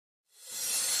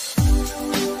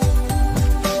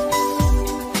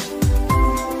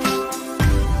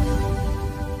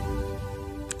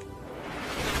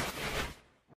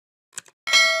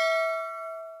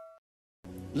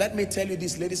Let me tell you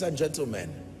this, ladies and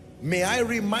gentlemen. May I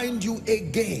remind you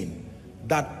again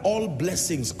that all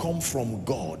blessings come from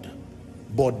God,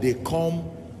 but they come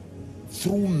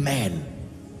through men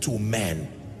to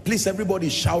men. Please, everybody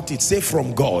shout it. Say,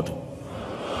 from God.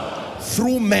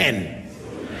 Through men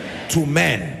to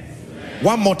men.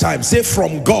 One more time. Say,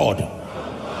 from God.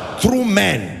 Through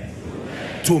men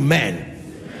to men.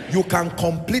 You can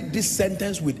complete this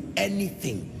sentence with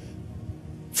anything.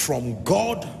 From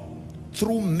God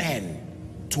through men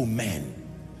to men.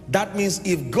 That means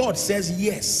if God says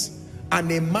yes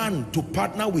and a man to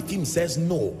partner with him says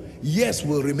no, yes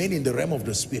will remain in the realm of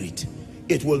the spirit.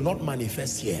 It will not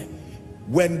manifest here.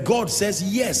 When God says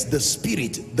yes, the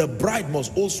spirit, the bride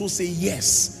must also say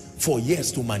yes for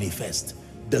yes to manifest.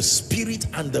 The spirit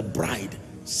and the bride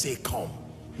say come.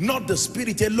 Not the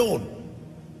spirit alone,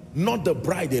 not the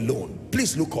bride alone.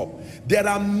 Please look up. There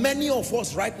are many of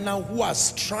us right now who are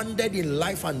stranded in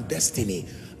life and destiny,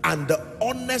 and the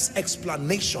honest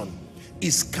explanation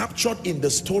is captured in the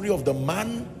story of the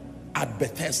man at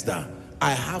Bethesda.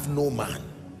 I have no man.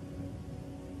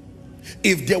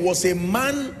 If there was a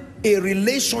man, a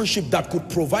relationship that could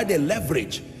provide a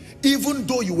leverage, even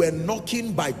though you were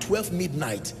knocking by 12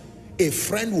 midnight, a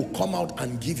friend will come out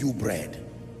and give you bread.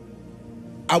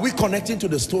 Are we connecting to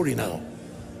the story now?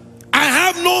 I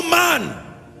have no man,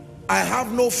 I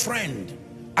have no friend,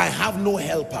 I have no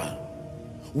helper.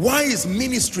 Why is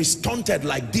ministry stunted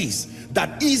like this?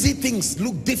 That easy things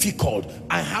look difficult.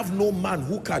 I have no man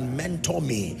who can mentor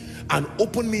me and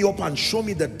open me up and show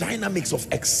me the dynamics of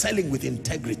excelling with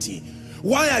integrity.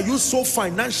 Why are you so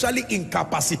financially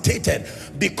incapacitated?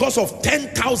 Because of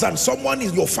 10,000, someone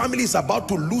in your family is about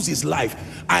to lose his life.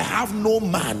 I have no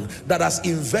man that has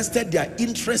invested their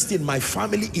interest in my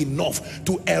family enough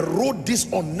to erode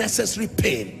this unnecessary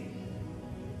pain.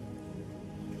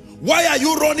 Why are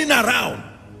you running around?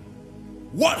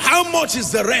 How much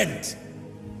is the rent?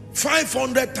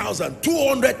 500,000,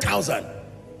 200,000.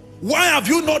 Why have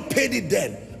you not paid it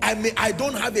then? I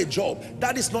don't have a job.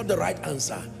 That is not the right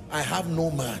answer. I have no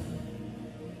man.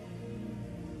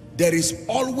 There is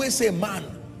always a man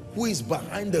who is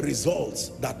behind the results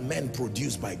that men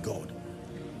produce by God.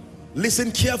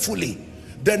 Listen carefully.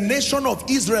 The nation of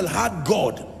Israel had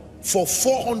God for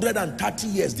 430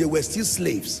 years. They were still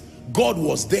slaves. God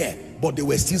was there, but they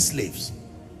were still slaves.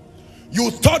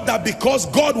 You thought that because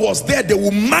God was there, they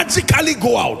will magically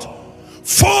go out.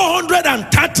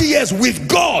 430 years with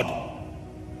God.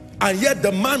 And yet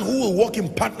the man who will walk in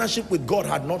partnership with God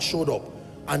had not showed up,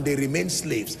 and they remained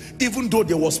slaves. Even though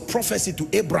there was prophecy to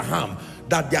Abraham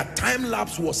that their time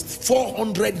lapse was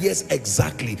 400 years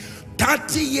exactly.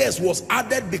 30 years was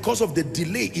added because of the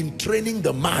delay in training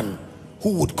the man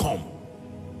who would come.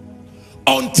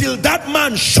 Until that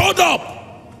man showed up,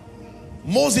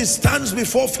 Moses stands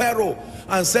before Pharaoh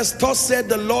and says, thus said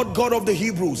the Lord God of the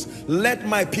Hebrews, let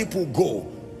my people go.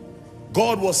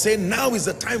 God was saying now is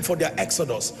the time for their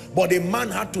exodus, but a man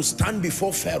had to stand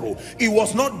before Pharaoh. It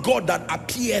was not God that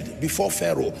appeared before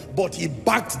Pharaoh, but he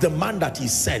backed the man that he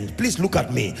sent. Please look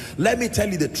at me. Let me tell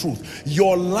you the truth.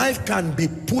 Your life can be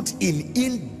put in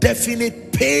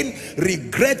indefinite pain,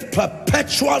 regret,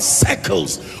 perpetual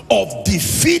cycles of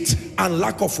defeat and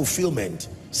lack of fulfillment,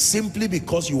 simply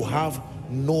because you have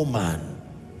no man.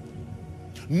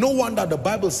 No wonder the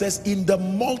Bible says in the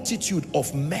multitude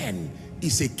of men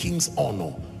is a king's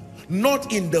honor.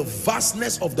 Not in the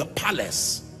vastness of the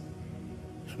palace,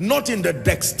 not in the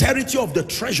dexterity of the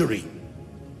treasury.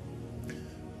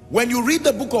 When you read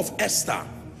the book of Esther,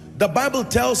 the Bible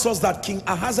tells us that King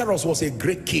Ahasuerus was a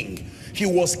great king. He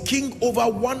was king over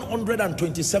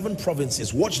 127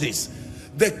 provinces. Watch this.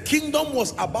 The kingdom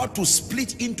was about to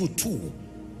split into two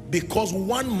because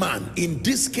one man, in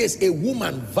this case a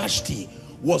woman, Vashti,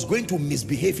 was going to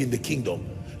misbehave in the kingdom.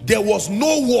 There was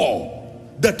no war.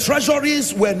 The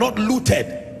treasuries were not looted.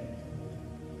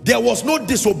 There was no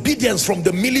disobedience from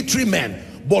the military men.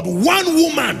 But one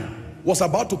woman was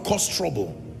about to cause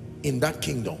trouble in that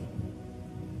kingdom.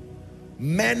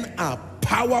 Men are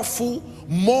powerful,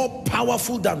 more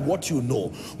powerful than what you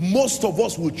know. Most of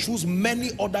us will choose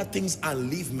many other things and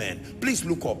leave men. Please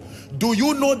look up. Do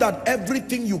you know that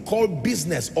everything you call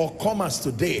business or commerce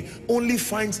today only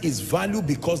finds its value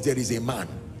because there is a man?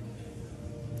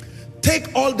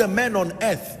 Take all the men on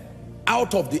earth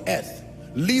out of the earth.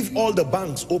 Leave all the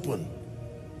banks open,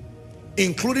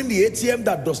 including the ATM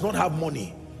that does not have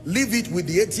money. Leave it with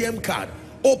the ATM card.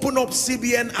 Open up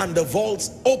CBN and the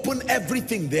vaults. Open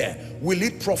everything there. Will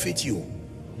it profit you?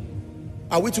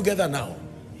 Are we together now?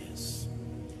 Yes.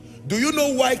 Do you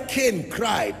know why Cain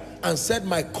cried and said,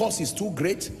 my curse is too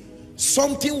great?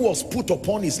 Something was put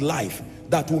upon his life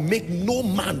that will make no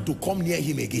man to come near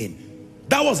him again.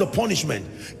 That was the punishment.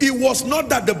 It was not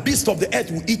that the beast of the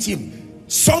earth will eat him.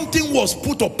 Something was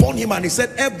put upon him, and he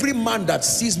said, every man that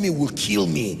sees me will kill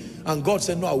me. And God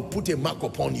said, no, I will put a mark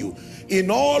upon you. In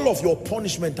all of your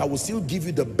punishment, I will still give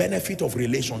you the benefit of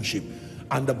relationship.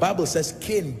 And the Bible says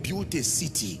Cain built a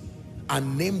city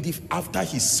and named it after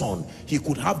his son. He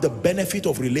could have the benefit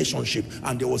of relationship,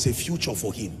 and there was a future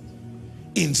for him,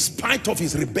 in spite of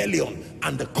his rebellion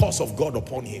and the curse of God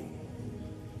upon him.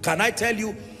 Can I tell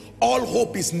you, all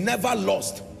hope is never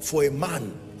lost for a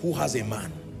man who has a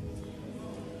man.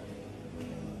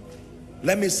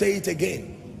 Let me say it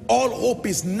again. All hope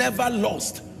is never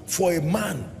lost for a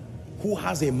man who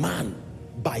has a man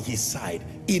by his side,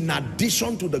 in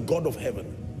addition to the God of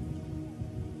heaven.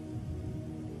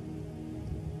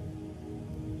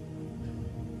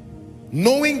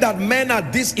 Knowing that men are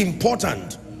this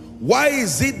important, why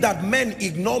is it that men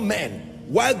ignore men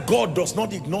while God does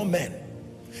not ignore men?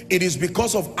 It is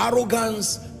because of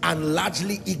arrogance and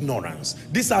largely ignorance.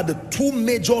 These are the two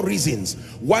major reasons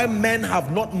why men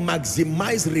have not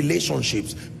maximized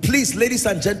relationships. Please, ladies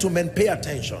and gentlemen, pay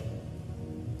attention.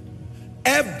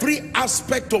 Every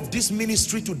aspect of this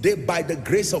ministry today, by the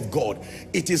grace of God,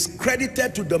 it is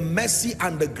credited to the mercy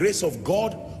and the grace of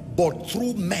God, but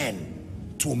through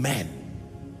men to men.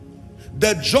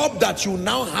 The job that you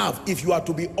now have, if you are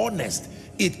to be honest,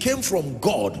 it came from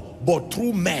God, but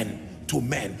through men to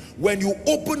men. When you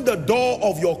open the door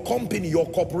of your company, your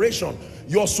corporation,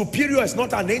 your superior is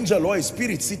not an angel or a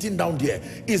spirit sitting down there.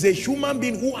 Is a human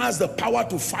being who has the power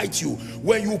to fight you.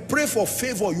 When you pray for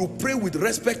favor, you pray with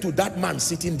respect to that man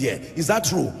sitting there. Is that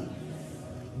true?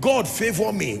 God,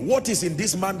 favor me. What is in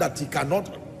this man that he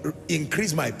cannot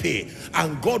increase my pay?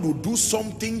 And God will do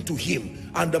something to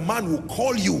him, and the man will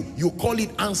call you. You call it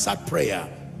answered prayer,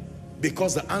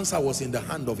 because the answer was in the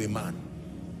hand of a man.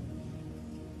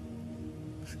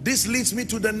 This leads me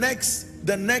to the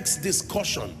next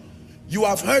discussion. You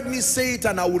have heard me say it,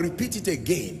 and I will repeat it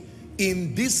again.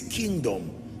 In this kingdom,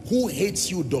 who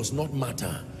hates you does not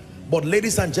matter. But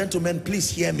ladies and gentlemen, please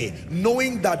hear me.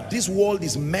 Knowing that this world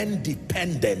is men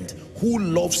dependent, who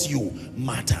loves you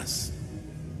matters.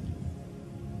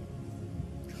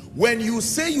 When you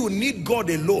say you need God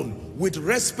alone with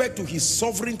respect to his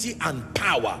sovereignty and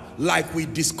power, like we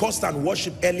discussed and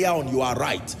worshiped earlier on, you are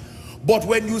right. But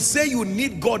when you say you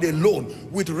need God alone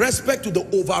with respect to the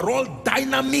overall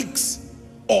dynamics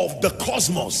of the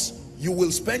cosmos, you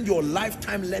will spend your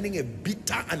lifetime learning a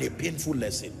bitter and a painful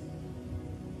lesson.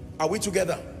 Are we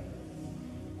together?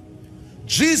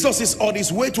 Jesus is on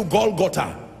his way to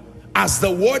Golgotha as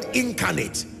the word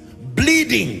incarnate,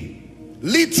 bleeding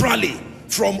literally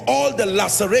from all the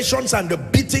lacerations and the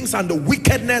beatings and the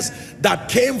wickedness that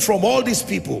came from all these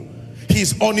people.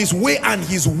 He's on his way and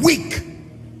he's weak.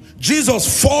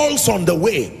 Jesus falls on the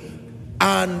way,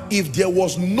 and if there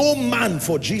was no man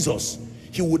for Jesus,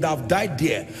 he would have died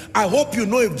there. I hope you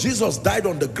know, if Jesus died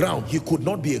on the ground, he could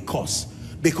not be a curse,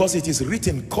 because it is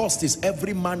written, cursed is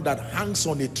every man that hangs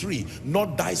on a tree,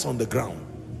 not dies on the ground.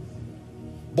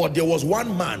 But there was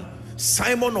one man,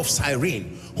 Simon of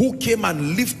Cyrene, who came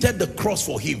and lifted the cross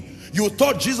for him. You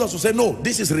thought Jesus would say, no,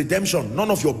 this is redemption,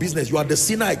 none of your business, you are the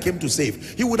sinner I came to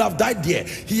save. He would have died there.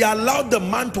 He allowed the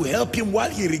man to help him while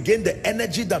he regained the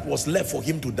energy that was left for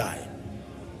him to die.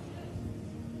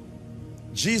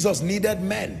 Jesus needed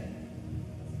men.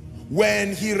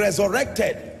 When he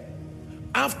resurrected,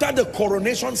 after the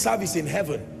coronation service in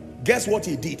heaven, guess what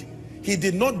he did? He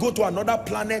did not go to another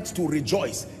planet to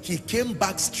rejoice. He came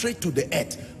back straight to the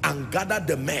earth and gathered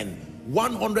the men,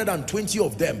 120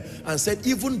 of them, and said,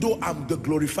 even though I'm the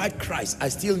glorified Christ, I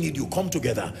still need you. Come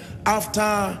together.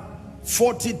 After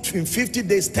 50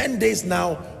 days, 10 days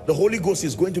now, the Holy Ghost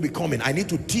is going to be coming. I need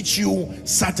to teach you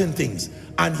certain things.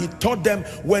 And he taught them.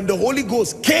 When the Holy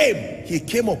Ghost came, he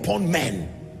came upon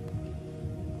men.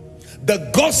 The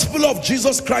gospel of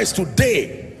Jesus Christ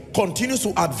today continues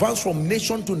to advance from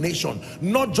nation to nation,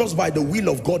 not just by the will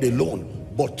of God alone,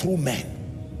 but through men.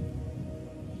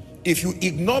 If you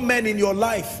ignore men in your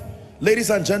life, ladies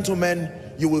and gentlemen,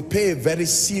 you will pay a very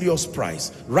serious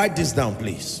price. Write this down,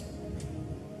 please.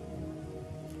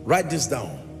 Write this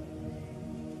down.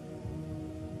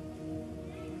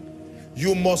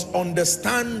 You must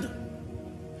understand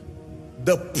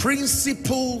the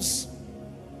principles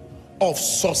of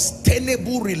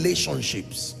sustainable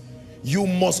relationships. You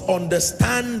must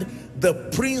understand the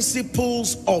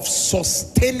principles of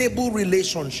sustainable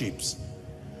relationships.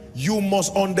 You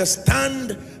must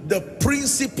understand the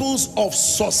principles of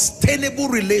sustainable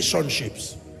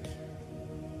relationships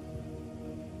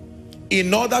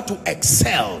in order to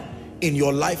excel in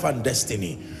your life and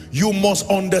destiny. You must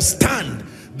understand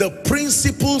the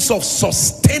principles of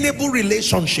sustainable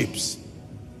relationships.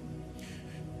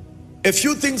 A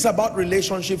few things about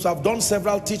relationships. I've done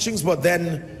several teachings, but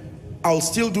then I'll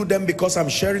still do them because I'm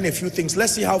sharing a few things.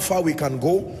 Let's see how far we can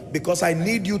go, because I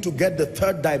need you to get the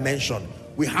third dimension.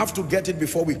 We have to get it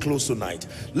before we close tonight.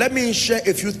 Let me share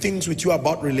a few things with you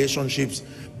about relationships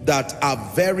that are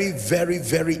very, very,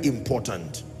 very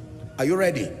important. Are you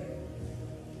ready?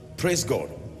 Praise God.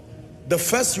 The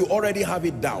first, you already have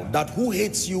it down, that who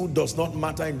hates you does not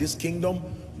matter in this kingdom,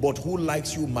 but who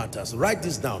likes you matters. Write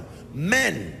this down.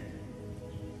 Men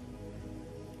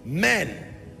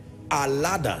are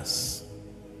ladders,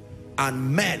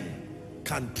 and men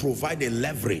can provide a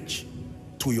leverage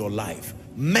to your life.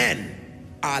 Men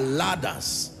are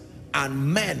ladders,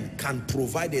 and men can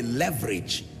provide a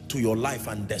leverage to your life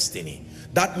and destiny.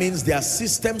 That means there are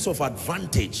systems of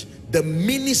advantage. The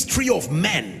ministry of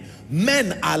men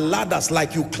are ladders,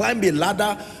 like you climb a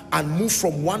ladder and move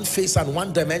from one phase and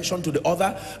one dimension to the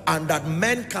other, and that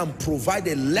men can provide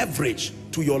a leverage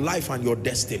to your life and your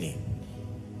destiny.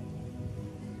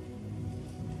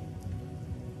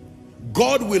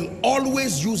 God will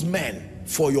always use men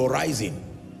for your rising.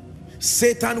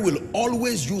 Satan will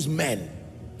always use men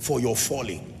for your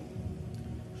falling.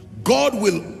 God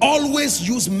will always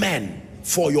use men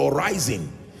for your rising.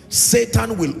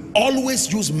 Satan will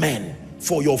always use men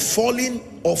for your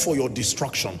falling or for your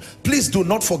destruction. Please do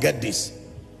not forget this.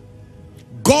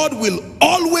 God will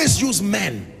always use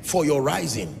men for your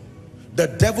rising. The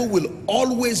devil will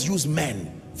always use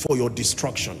men for your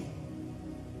destruction.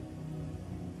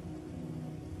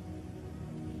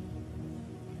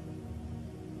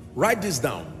 Write this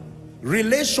down.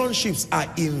 Relationships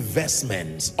are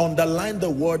investments. Underline the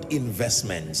word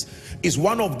investments. Is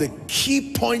one of the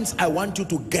key points I want you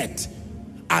to get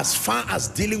as far as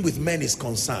dealing with men is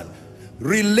concerned.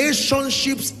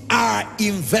 Relationships are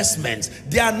investments.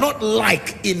 They are not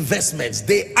like investments.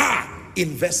 They are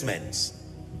investments.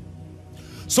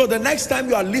 So the next time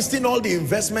you are listing all the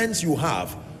investments you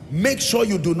have, make sure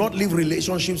you do not leave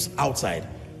relationships outside.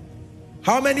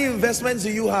 How many investments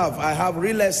do you have? I have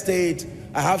real estate,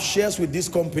 I have shares with this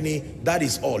company. That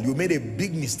is all. You made a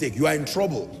big mistake. You are in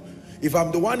trouble. If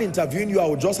I'm the one interviewing you, I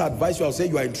will just advise you. I'll say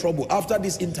you are in trouble. After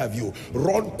this interview,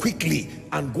 run quickly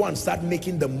and go and start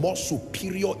making the more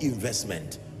superior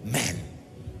investment. Man,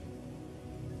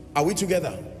 are we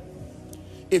together?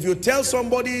 If you tell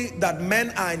somebody that men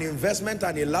are an investment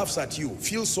and he laughs at you,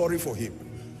 feel sorry for him.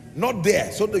 Not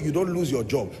there so that you don't lose your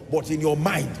job, but in your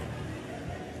mind.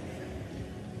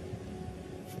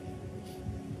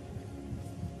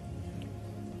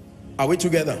 Are we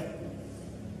together?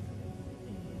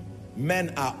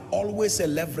 Men are always a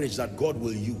leverage that God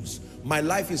will use. My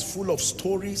life is full of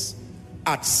stories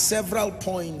at several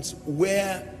points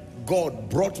where God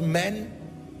brought men,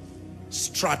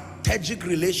 strategic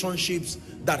relationships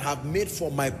that have made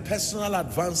for my personal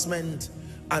advancement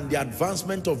and the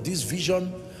advancement of this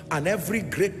vision. And every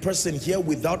great person here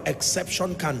without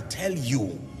exception can tell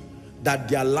you that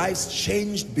their lives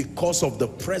changed because of the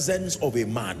presence of a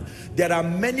man. There are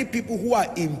many people who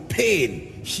are in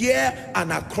pain here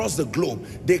and across the globe.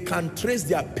 They can trace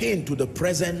their pain to the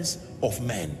presence of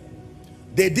men.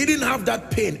 They didn't have that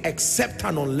pain except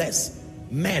and unless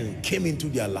men came into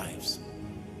their lives.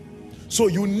 So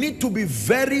you need to be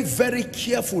very, very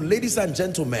careful, ladies and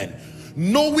gentlemen,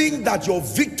 knowing that your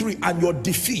victory and your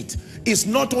defeat is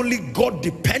not only God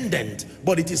dependent,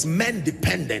 but it is men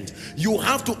dependent. You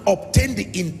have to obtain the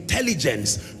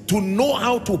intelligence to know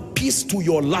how to piece to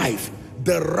your life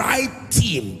the right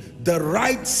team, the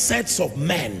right sets of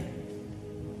men.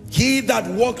 He that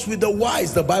walks with the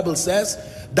wise, the Bible says,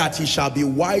 that he shall be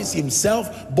wise himself,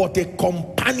 but a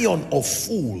companion of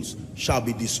fools shall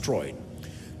be destroyed.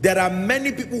 There are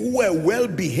many people who were well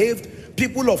behaved,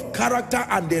 people of character,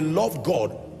 and they loved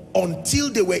God until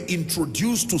they were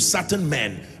introduced to certain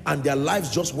men and their lives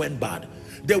just went bad.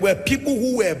 There were people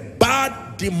who were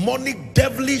bad, demonic,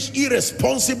 devilish,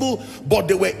 irresponsible, but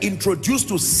they were introduced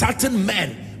to certain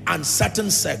men and certain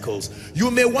circles.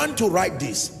 You may want to write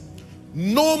this.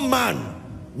 No man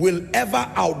will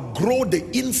ever outgrow the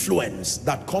influence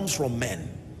that comes from men.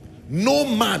 No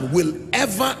man will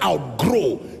ever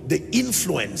outgrow the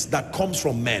influence that comes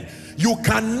from men. You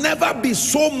can never be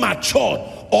so matured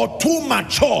or too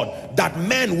matured that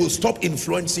men will stop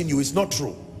influencing you. It's not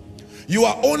true. You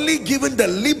are only given the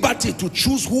liberty to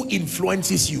choose who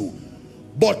influences you,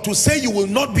 but to say you will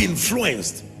not be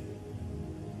influenced.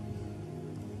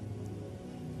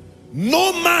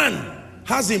 No man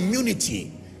has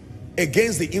immunity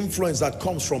against the influence that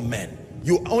comes from men.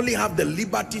 You only have the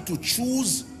liberty to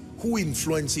choose who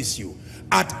influences you.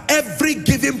 At every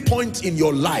given point in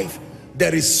your life,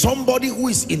 there is somebody who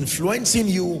is influencing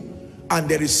you, and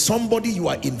there is somebody you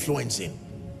are influencing.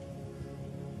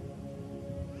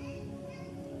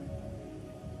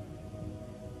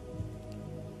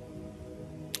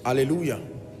 Hallelujah.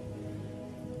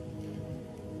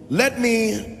 Let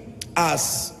me,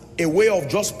 as a way of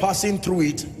just passing through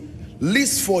it,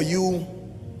 list for you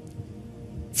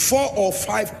 4 or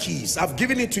 5 keys. I've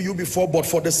given it to you before, but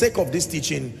for the sake of this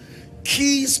teaching,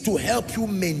 keys to help you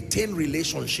maintain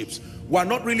relationships. We're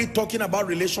not really talking about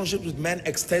relationships with men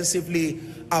extensively.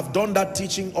 I've done that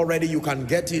teaching already. You can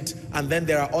get it. And then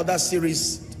there are other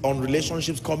series on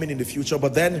relationships coming in the future.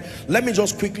 But then let me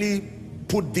just quickly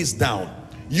put this down.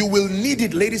 You will need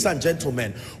it, ladies and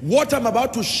gentlemen. What I'm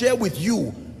about to share with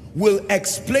you will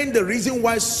explain the reason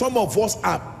why some of us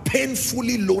are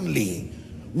painfully lonely.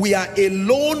 We are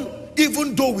alone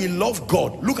even though we love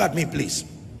God. Look at me, please.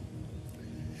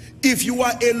 If you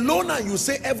are alone and you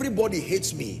say everybody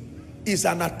hates me, it's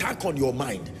an attack on your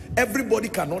mind. Everybody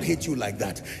cannot hate you like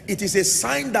that. It is a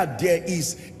sign that there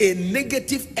is a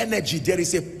negative energy. There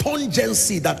is a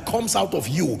pungency that comes out of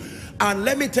you. And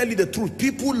let me tell you the truth,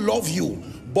 people love you,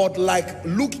 but like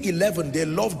Luke 11, they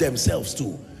love themselves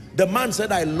too. The man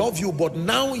said, I love you, but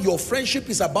now your friendship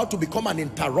is about to become an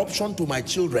interruption to my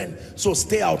children. So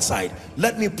stay outside.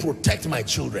 Let me protect my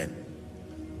children.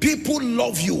 People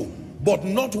love you, but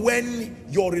not when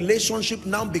your relationship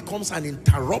now becomes an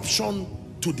interruption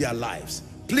to their lives.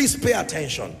 Please pay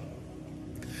attention.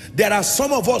 There are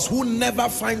some of us who never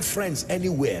find friends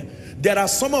anywhere. There are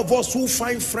some of us who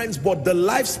find friends, but the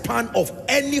lifespan of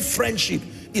any friendship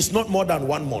is not more than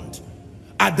 1 month.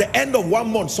 At the end of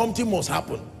 1 month, something must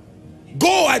happen.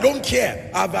 Go, I don't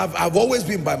care. I've always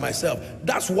been by myself.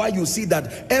 That's why you see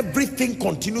that everything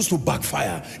continues to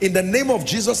backfire. In the name of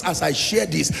Jesus, as I share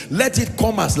this, let it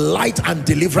come as light and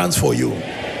deliverance for you.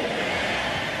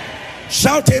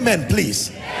 Shout amen,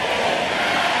 please.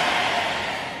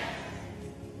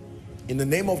 In the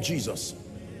name of Jesus.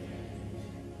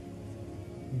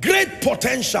 Great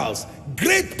potentials,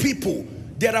 great people.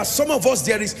 There are some of us,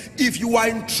 if you are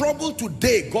in trouble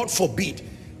today, God forbid,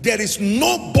 there is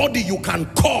nobody you can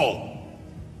call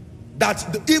that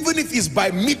even if it's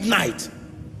by midnight,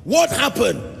 what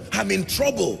happened? I'm in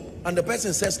trouble. And the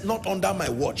person says, not under my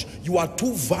watch. You are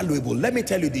too valuable. Let me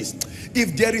tell you this.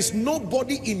 If there is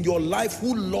nobody in your life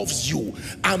who loves you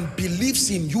and believes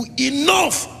in you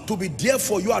enough to be there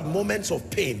for you at moments of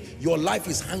pain, your life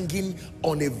is hanging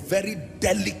on a very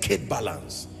delicate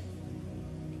balance.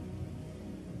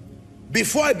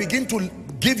 Before I begin to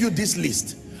give you this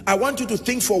list, I want you to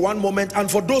think for one moment, and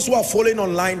for those who are following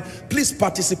online, please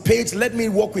participate. Let me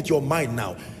work with your mind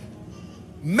now.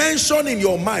 Mention in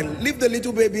your mind, leave the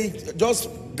little baby, just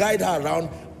guide her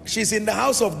around. She's in the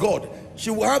house of God.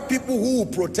 She will have people who will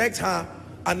protect her,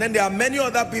 and then there are many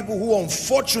other people who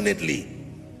unfortunately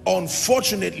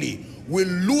will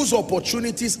lose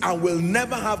opportunities and will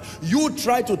never have. You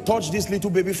try to touch this little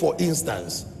baby, for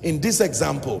instance, in this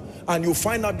example, and you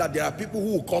find out that there are people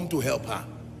who will come to help her.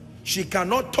 She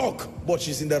cannot talk, but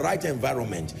she's in the right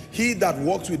environment. He that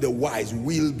walks with the wise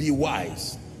will be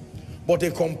wise, but a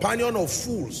companion of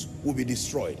fools will be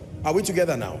destroyed. Are we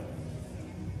together now?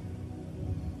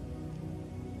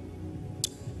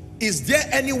 Is there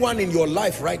anyone in your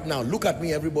life right now? Look at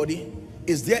me, everybody.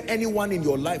 Is there anyone in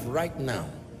your life right now,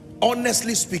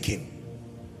 honestly speaking,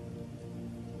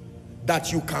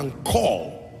 that you can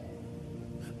call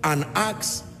and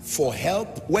ask for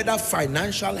help, whether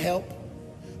financial help,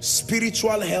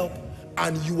 spiritual help,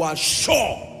 and you are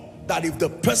sure that if the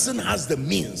person has the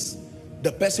means,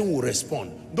 the person will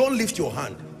respond? Don't lift your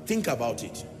hand. Think about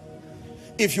it.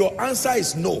 If your answer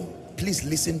is no, please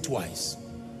listen twice,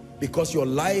 because your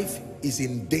life is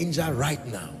in danger right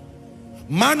now.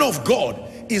 Man of God,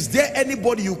 is there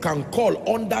anybody you can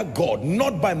call under God,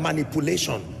 not by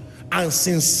manipulation, and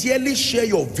sincerely share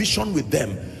your vision with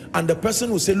them, and the person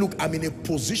will say, look, I'm in a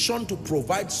position to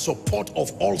provide support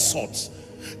of all sorts?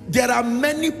 There are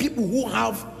many people who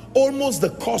have almost the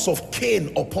curse of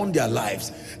Cain upon their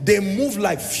lives. They move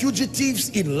like fugitives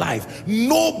in life.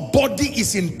 Nobody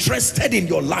is interested in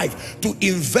your life to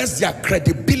invest their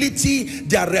credibility,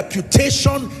 their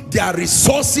reputation, their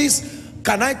resources.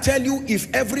 Can I tell you,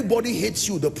 if everybody hates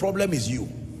you, the problem is you.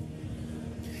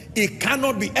 It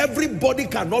cannot be. Everybody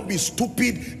cannot be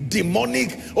stupid,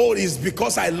 demonic. Oh, it's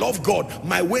because I love God,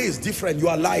 my way is different. You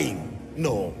are lying.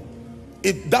 No.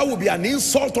 That would be an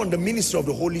insult on the ministry of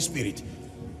the Holy Spirit.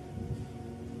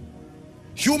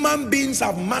 Human beings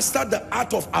have mastered the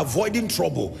art of avoiding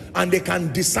trouble, and they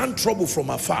can discern trouble from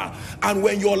afar. And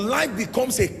when your life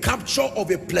becomes a capture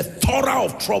of a plethora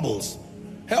of troubles,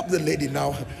 Help the lady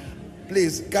now.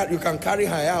 Please, you can carry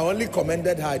her. I only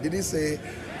commended her. I didn't say,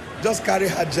 just carry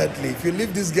her gently. If you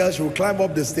leave this girl, she will climb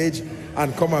up the stage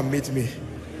and come and meet me.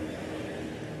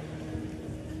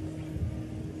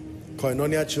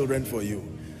 Koinonia children for you.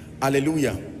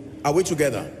 Hallelujah. Are we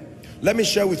together? Let me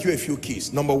share with you a few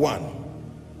keys. Number one,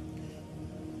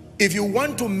 if you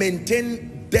want to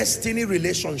maintain destiny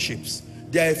relationships,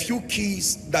 there are a few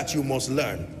keys that you must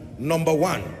learn. Number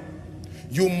one,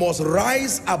 you must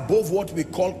rise above what we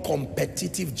call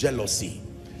competitive jealousy.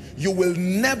 You will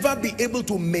never be able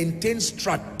to maintain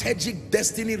strategic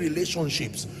destiny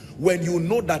relationships when you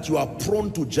know that you are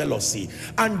prone to jealousy.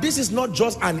 And this is not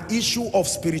just an issue of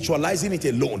spiritualizing it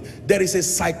alone. There is a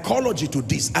psychology to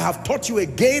this. I have taught you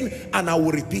again and I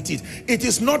will repeat it. It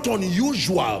is not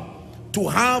unusual to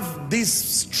have this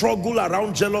struggle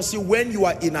around jealousy when you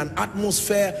are in an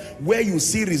atmosphere where you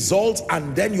see results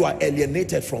and then you are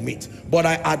alienated from it. But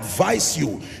I advise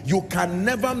you, you can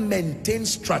never maintain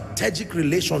strategic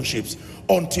relationships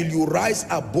until you rise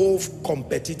above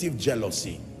competitive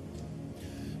jealousy.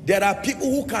 There are people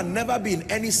who can never be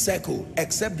in any circle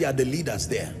except they are the leaders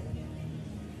there.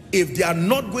 If they are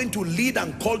not going to lead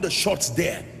and call the shots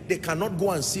there, they cannot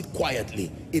go and sit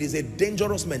quietly. It is a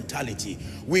dangerous mentality.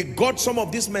 We got some of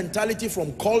this mentality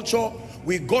from culture.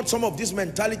 We got some of this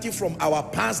mentality from our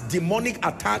past demonic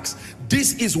attacks.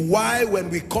 This is why when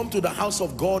we come to the house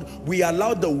of God, we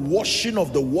allow the washing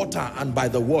of the water and by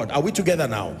the word. Are we together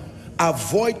now?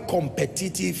 Avoid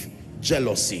competitive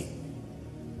jealousy.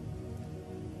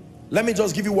 Let me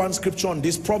just give you one scripture on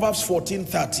this. Proverbs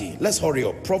 14:30. Let's hurry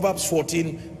up. Proverbs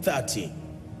 14:30.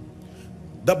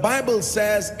 The Bible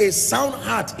says, a sound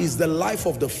heart is the life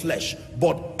of the flesh,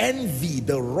 but envy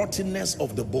the rottenness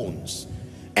of the bones.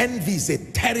 Envy is a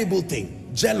terrible thing.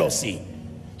 Jealousy.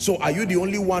 So are you the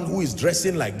only one who is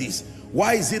dressing like this?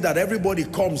 Why is it that everybody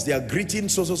comes, they are greeting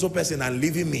so person and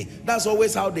leaving me? That's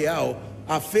always how they are.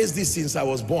 I've faced this since I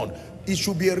was born. It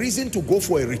should be a reason to go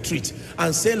for a retreat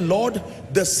and say, Lord,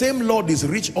 the same Lord is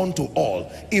rich unto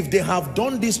all. If they have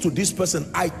done this to this person,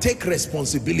 I take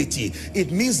responsibility.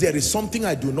 It means there is something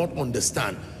I do not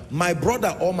understand. My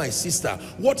brother or my sister,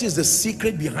 what is the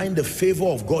secret behind the favor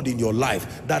of God in your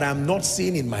life that I'm not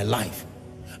seeing in my life?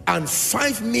 And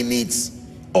 5 minutes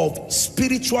of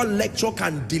spiritual lecture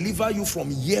can deliver you from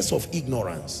years of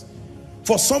ignorance.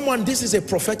 For someone, this is a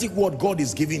prophetic word God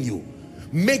is giving you.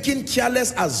 Making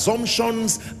careless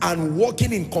assumptions and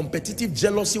walking in competitive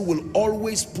jealousy will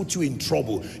always put you in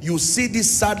trouble. You see this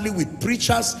sadly with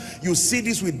preachers. You see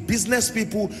this with business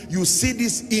people. You see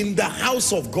this in the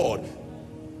house of God.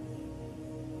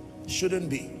 Shouldn't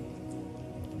be.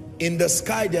 In the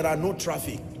sky there are no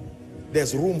traffic.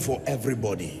 There's room for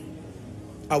everybody.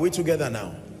 Are we together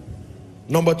now?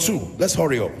 Number 2, let's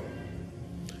hurry up.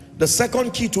 The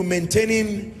second key to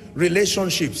maintaining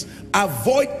relationships: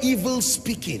 avoid evil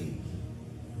speaking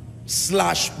 /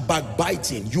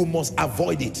 backbiting. You must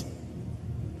avoid it.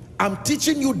 I'm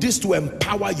teaching you this to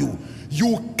empower you.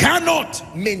 You cannot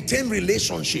maintain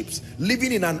relationships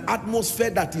living in an atmosphere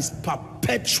that is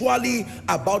perpetually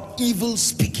about evil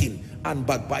speaking and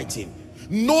backbiting.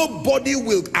 Nobody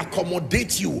will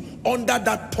accommodate you under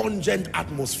that pungent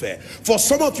atmosphere. For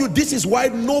some of you, this is why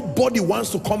nobody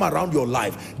wants to come around your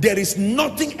life. There is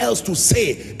nothing else to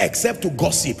say except to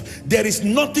gossip. There is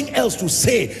nothing else to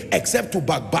say except to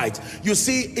backbite. You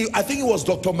see, I think it was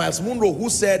Dr. Miles Monroe who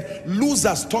said,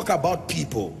 losers talk about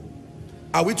people.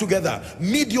 Are we together?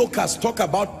 Mediocres talk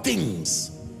about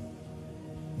things,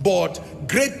 but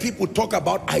great people talk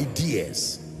about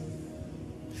ideas.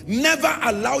 Never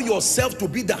allow yourself to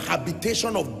be the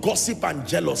habitation of gossip and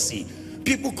jealousy.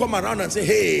 People come around and say,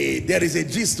 hey, there is a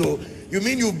gist. Oh, you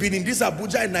mean you've been in this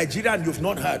Abuja in Nigeria and you've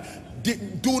not heard?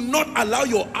 Do not allow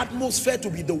your atmosphere to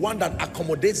be the one that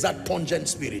accommodates that pungent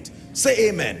spirit. Say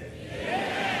amen.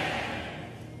 Amen.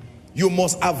 You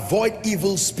must avoid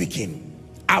evil speaking.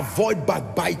 Avoid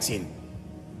backbiting.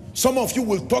 Some of you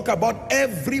will talk about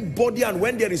everybody, and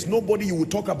when there is nobody, you will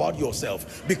talk about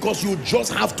yourself because you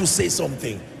just have to say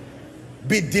something.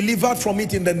 Be delivered from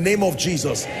it in the name of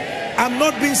Jesus. I'm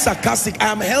not being sarcastic. I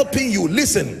am helping you.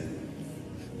 Listen,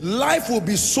 life will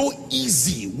be so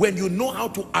easy when you know how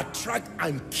to attract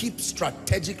and keep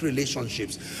strategic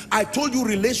relationships. I told you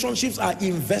relationships are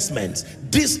investments.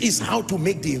 This is how to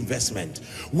make the investment.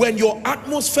 When your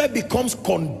atmosphere becomes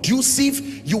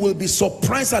conducive, you will be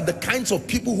surprised at the kinds of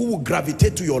people who will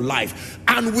gravitate to your life,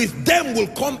 and with them will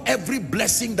come every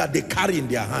blessing that they carry in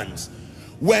their hands.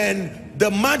 When the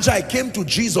Magi came to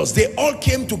Jesus, they all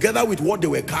came together with what they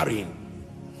were carrying.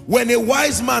 When a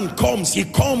wise man comes, he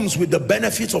comes with the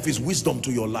benefits of his wisdom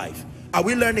to your life. Are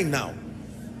we learning now?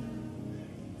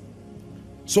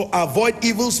 So avoid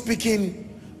evil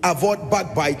speaking, avoid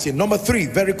backbiting. Number 3,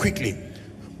 very quickly,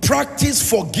 practice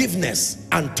forgiveness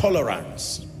and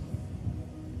tolerance.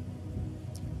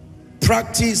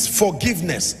 Practice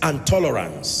forgiveness and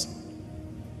tolerance.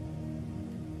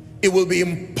 It will be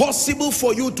impossible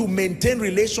for you to maintain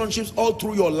relationships all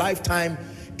through your lifetime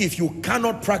if you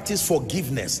cannot practice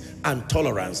forgiveness and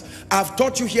tolerance. I've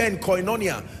taught you here in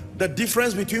Koinonia the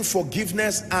difference between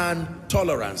forgiveness and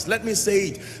tolerance. Let me say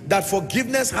it, that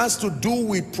forgiveness has to do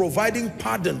with providing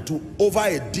pardon over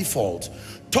a default.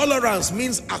 Tolerance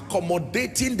means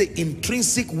accommodating the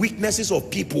intrinsic weaknesses of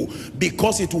people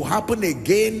because it will happen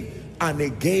again and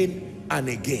again and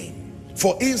again.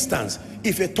 For instance,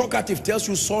 if a talkative tells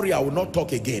you, sorry, I will not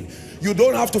talk again, you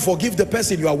don't have to forgive the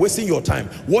person. You are wasting your time.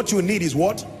 What you need is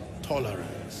what?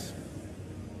 Tolerance.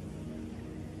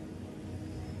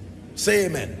 Say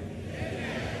amen.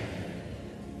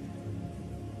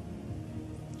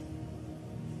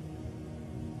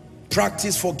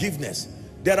 Practice forgiveness.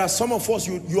 There are some of us,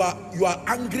 you are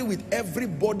angry with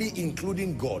everybody,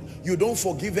 including God. You don't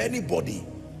forgive anybody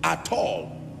at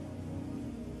all.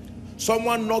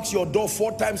 Someone knocks your door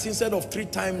 4 times instead of 3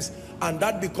 times, and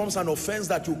that becomes an offense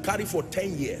that you carry for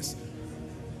 10 years.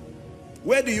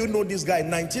 Where do you know this guy?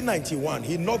 In 1991,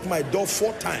 he knocked my door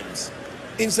 4 times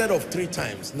instead of 3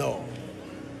 times. No.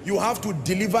 You have to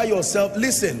deliver yourself.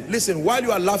 Listen, while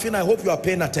you are laughing, I hope you are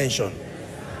paying attention.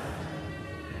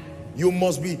 You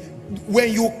must be,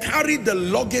 when you carry the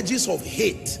luggages of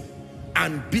hate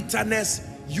and bitterness,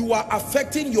 you are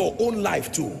affecting your own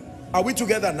life too. Are we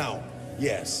together now?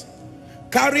 Yes.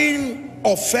 Carrying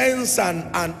offense and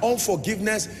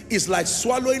unforgiveness is like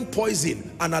swallowing poison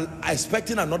and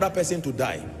expecting another person to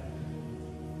die.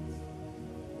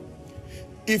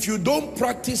 If you don't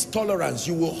practice tolerance,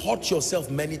 you will hurt yourself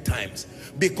many times,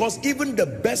 because even the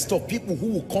best of people who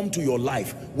will come to your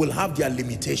life will have their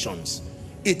limitations.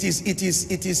 It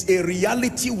is a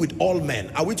reality with all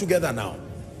men. Are we together now?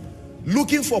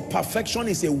 Looking for perfection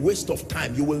is a waste of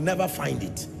time. You will never find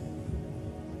it.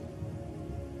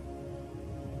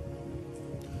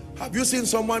 Have you seen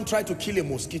someone try to kill a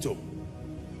mosquito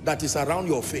that is around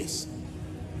your face?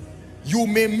 You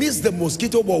may miss the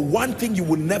mosquito, but one thing you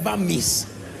will never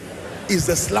miss is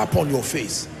the slap on your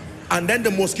face. And then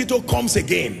the mosquito comes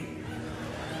again.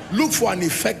 Look for an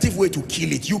effective way to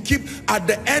kill it. You keep at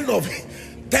the end of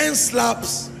 10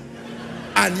 slaps,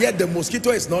 and yet the mosquito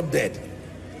is not dead.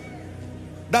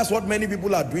 That's what many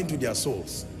people are doing to their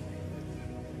souls.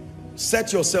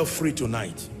 Set yourself free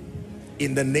tonight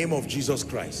in the name of Jesus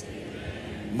Christ.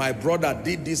 My brother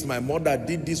did this, my mother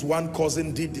did this, one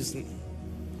cousin did this.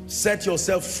 Set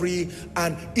yourself free,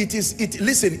 and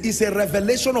listen, it's a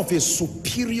revelation of a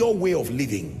superior way of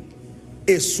living.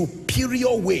 A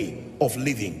superior way of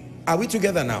living. Are we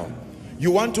together now?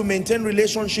 You want to maintain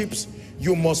relationships,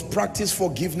 you must practice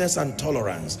forgiveness and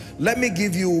tolerance. Let me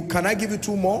give you, can I give you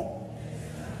 2 more?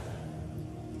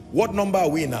 What number are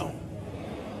we now?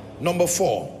 Number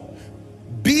 4.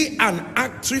 Be an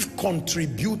active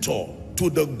contributor to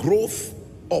the growth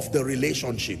of the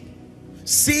relationship.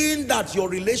 Seeing that your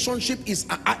relationship is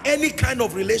any kind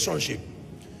of relationship.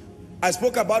 I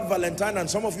spoke about Valentine, and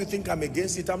some of you think I'm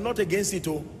against it. I'm not against it.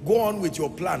 Go on with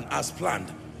your plan as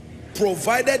planned,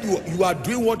 provided you are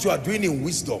doing what you are doing in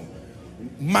wisdom.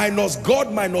 Minus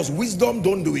God, minus wisdom,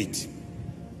 don't do it.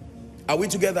 Are we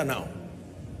together now?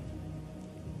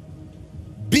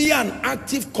 Be an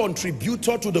active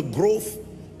contributor to the growth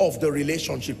of the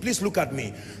relationship. Please look at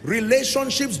me.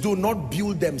 Relationships do not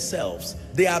build themselves.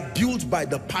 They are built by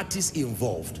the parties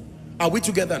involved. Are we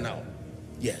together now?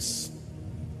 Yes.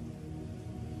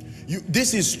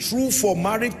 This is true for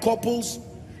married couples.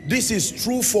 This is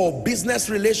true for business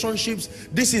relationships.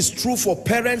 This is true for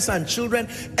parents and children.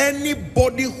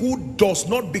 Anybody who does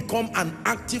not become an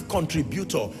active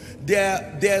contributor,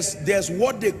 there's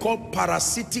what they call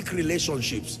parasitic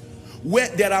relationships, where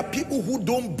there are people who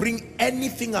don't bring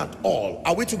anything at all.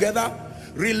 Are we together?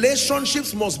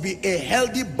 Relationships must be a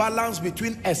healthy balance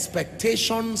between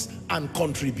expectations and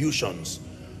contributions.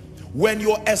 When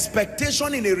your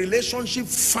expectation in a relationship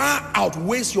far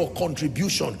outweighs your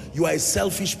contribution, you are a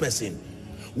selfish person.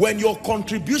 When your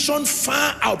contribution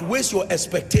far outweighs your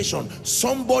expectation,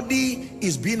 somebody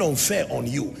is being unfair on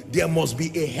you. There must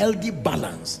be a healthy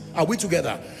balance. Are we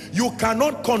together? You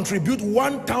cannot contribute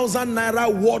 1,000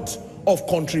 naira worth of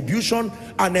contribution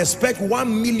and expect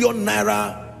 1 million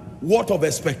naira worth of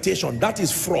expectation. That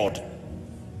is fraud.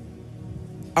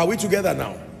 Are we together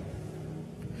now?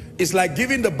 It's like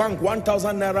giving the bank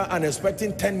 1,000 naira and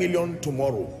expecting 10 million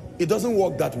tomorrow. It doesn't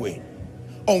work that way.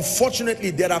 Unfortunately,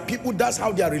 there are people, that's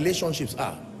how their relationships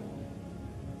are.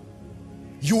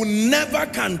 you never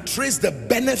can trace the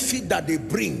benefit that they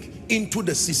bring into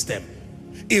the system.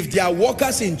 If they are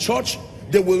workers in church,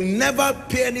 they will never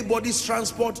pay anybody's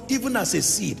transport, even as a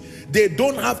seed. They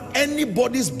don't have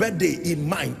anybody's birthday in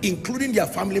mind, including their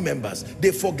family members.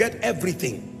 They forget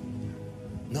everything.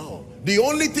 No, the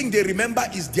only thing they remember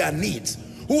is their needs.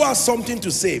 Who has something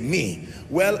to say? Me.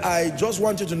 Well, I just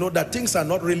want you to know that things are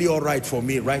not really all right for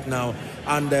me right now,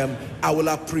 and I will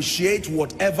appreciate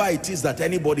whatever it is that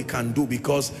anybody can do,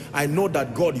 because I know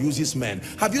that God uses men.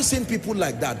 Have you seen people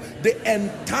like that? The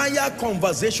entire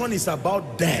conversation is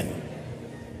about them.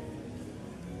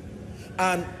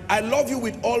 And I love you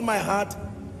with all my heart,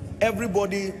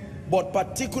 everybody, but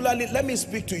particularly, let me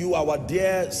speak to you, our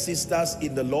dear sisters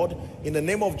in the Lord. In the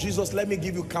name of Jesus, let me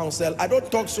give you counsel. I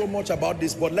don't talk so much about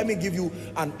this, but let me give you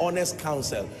an honest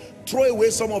counsel. Throw away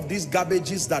some of these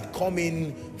garbages that come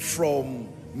in from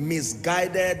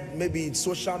misguided, maybe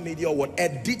social media or what.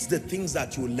 Edit the things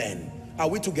that you learn. Are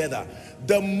we together?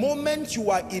 The moment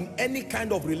you are in any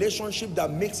kind of relationship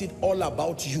that makes it all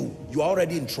about you, you are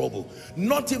already in trouble.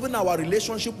 Not even our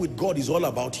relationship with God is all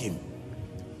about him.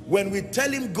 When we tell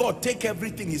him, God, take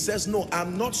everything, he says, no,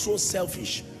 I'm not so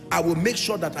selfish. I will make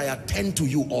sure that I attend to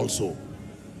you also.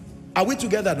 Are we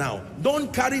together now?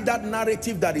 Don't carry that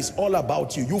narrative that is all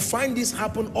about you. You find this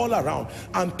happen all around,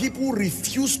 and people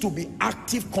refuse to be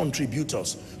active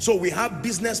contributors. So we have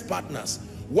business partners.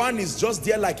 One is just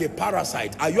there like a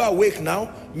parasite. Are you awake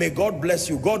now? May God bless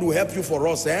you. God will help you for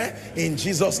us, in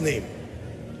Jesus' name.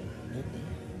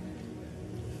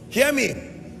 Hear me.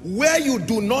 Where you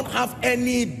do not have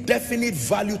any definite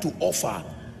value to offer,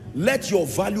 let your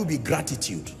value be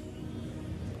gratitude.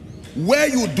 Where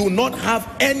you do not have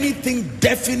anything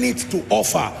definite to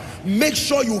offer, make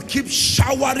sure you keep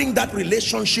showering that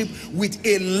relationship with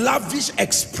a lavish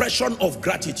expression of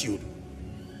gratitude.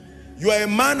 You are a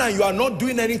man and you are not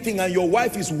doing anything, and your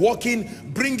wife is working,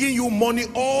 bringing you money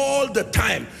all the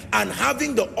time, and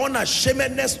having the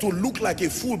unashamedness to look like a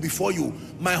fool before you.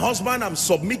 My husband, I'm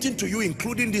submitting to you,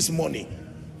 including this money.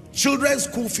 Children's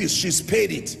school fees, she's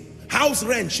paid it. House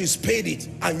rent, she's paid it.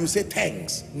 And you say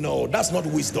thanks. No, that's not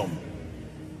wisdom.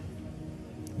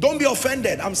 Don't be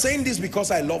offended. I'm saying this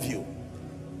because I love you.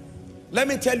 Let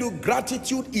me tell you,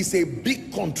 gratitude is a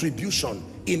big contribution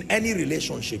in any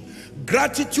relationship.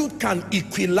 Gratitude can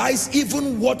equalize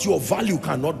even what your value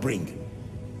cannot bring.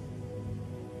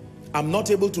 I'm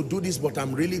not able to do this, but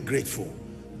I'm really grateful.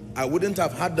 I wouldn't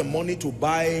have had the money to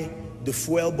buy the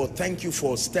fuel, but thank you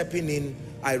for stepping in.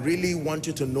 I really want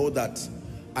you to know that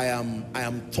I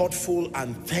am thoughtful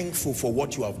and thankful for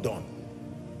what you have done.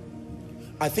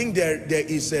 I think there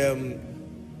is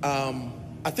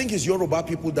I think it's Yoruba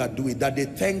people that do it, that they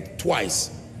thank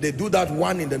twice. They do that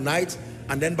one in the night,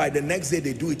 and then by the next day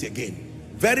they do it again.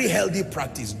 Very healthy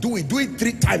practice. Do it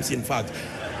 3 times. In fact,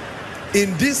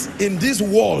 in this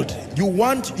world, you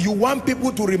want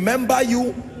people to remember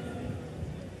you.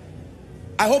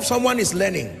 I hope someone is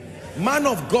learning. Man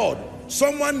of God,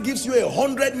 someone gives you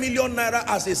 100 million naira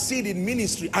as a seed in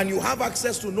ministry, and you have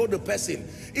access to know the person.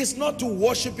 It's not to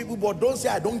worship people, but don't say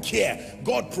I don't care,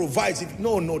 God provides it.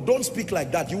 No, don't speak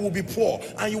like that. You will be poor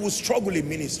and you will struggle in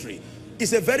ministry.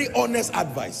 It's a very honest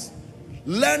advice.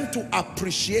 Learn to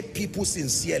appreciate people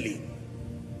sincerely.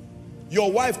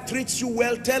 Your wife treats you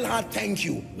well, tell her thank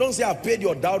you. Don't say I've paid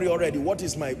your dowry already, what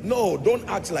is my... No, don't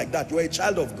act like that. You're a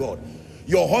child of God.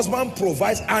 Your husband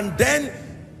provides, and then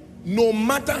no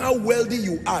matter how wealthy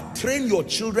you are, train your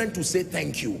children to say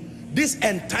thank you. This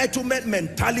entitlement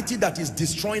mentality that is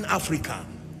destroying Africa.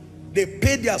 They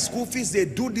pay their school fees, they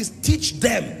do this. Teach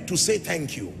them to say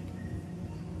thank you.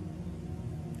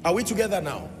 Are we together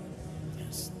now?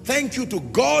 Yes. Thank you to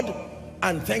God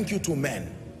and thank you to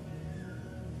men.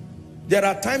 There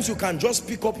are times you can just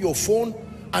pick up your phone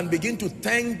and begin to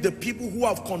thank the people who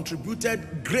have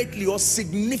contributed greatly or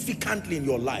significantly in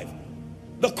your life.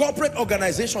 The corporate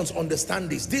organizations understand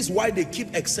this. This is why they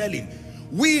keep excelling.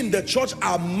 We in the church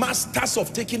are masters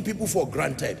of taking people for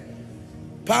granted.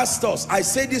 Pastors, I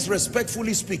say this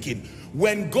respectfully speaking,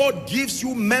 when God gives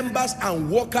you members and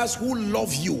workers who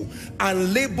love you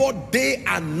and labor day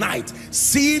and night,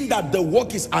 seeing that the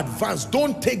work is advanced,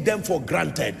 don't take them for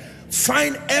granted.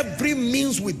 Find every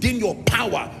means within your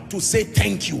power to say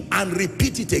thank you and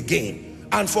repeat it again.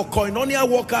 And for koinonia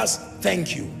workers,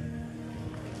 thank you.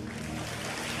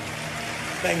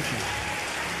 Thank you.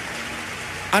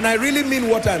 And I really mean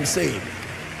what I'm saying.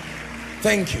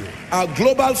 Thank you. Our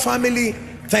global family,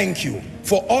 thank you.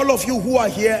 For all of you who are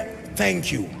here,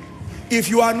 thank you. If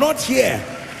you are not here,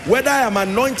 whether I am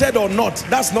anointed or not,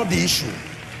 that's not the issue.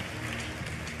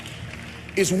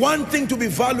 It's one thing to be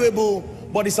valuable,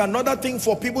 But it's another thing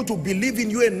for people to believe in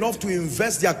you enough to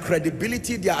invest their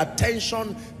credibility, their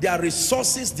attention, their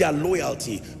resources, their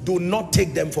loyalty. Do not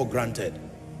take them for granted.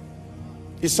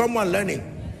 Is someone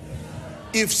learning?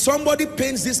 If somebody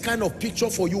paints this kind of picture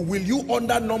for you, will you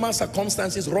under normal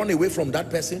circumstances run away from that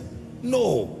person?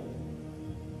 No.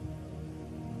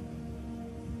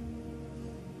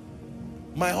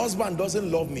 My husband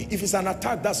doesn't love me. If it's an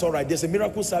attack, that's all right. There's a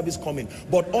miracle service coming.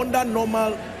 But under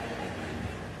normal,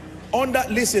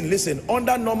 listen,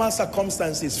 under normal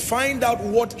circumstances, find out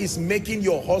what is making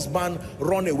your husband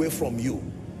run away from you.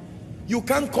 You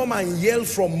can't come and yell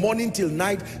from morning till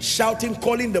night, shouting,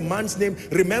 calling the man's name.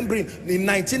 Remembering in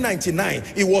 1999,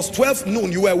 it was 12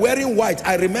 noon, you were wearing white,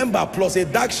 I remember, plus a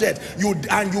dark shirt,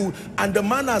 and the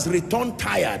man has returned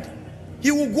tired.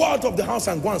 He will go out of the house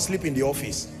and go and sleep in the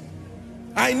office.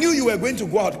 I knew you were going to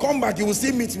go out. Come back, you will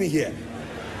still meet me here.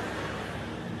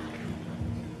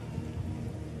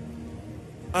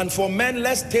 And for men,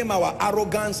 let's tame our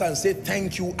arrogance and say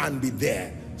thank you and be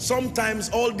there. Sometimes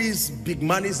all this big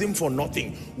manism for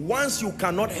nothing. Once you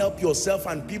cannot help yourself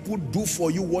and people do for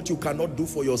you what you cannot do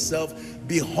for yourself,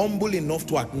 be humble enough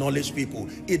to acknowledge people.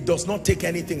 It does not take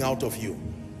anything out of you.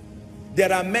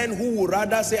 There are men who would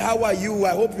rather say, how are you?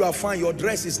 I hope you are fine. Your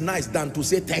dress is nice, than to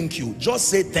say thank you. Just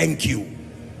say thank you.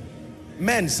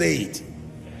 Men, say it.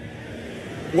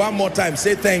 One more time,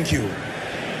 say thank you.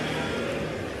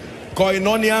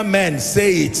 Koinonia men,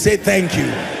 say it. Say thank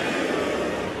you.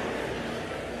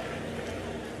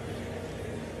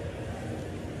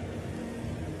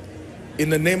 In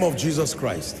the name of Jesus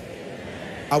Christ.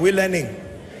 Are we learning?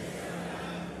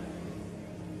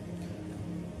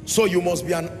 So you must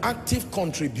be an active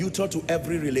contributor to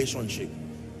every relationship.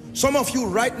 Some of you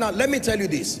right now, let me tell you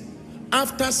this.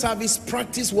 After service,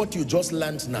 practice what you just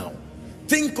learned now.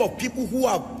 Think of people who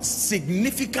have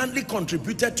significantly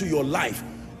contributed to your life,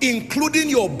 including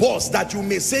your boss that you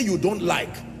may say you don't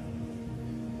like.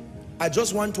 I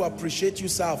just want to appreciate you,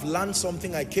 sir. I've learned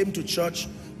something. I came to church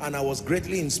and I was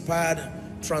greatly inspired.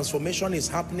 Transformation is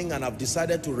happening and I've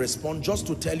decided to respond. Just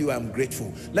to tell you I'm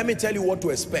grateful. Let me tell you what to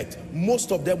expect.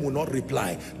 Most of them will not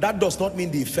reply. That does not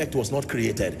mean the effect was not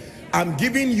created. I'm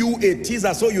giving you a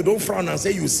teaser so you don't frown and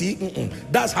say, you see,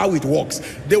 that's how it works.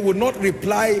 They will not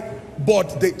reply,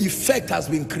 but the effect has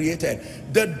been created.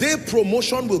 The day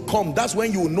promotion will come, that's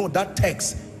when you will know that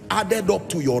text added up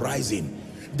to your rising.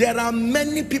 There are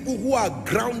many people who are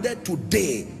grounded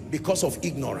today because of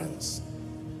ignorance.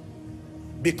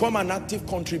 Become an active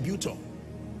contributor.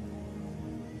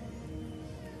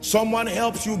 Someone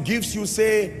helps you, gives you,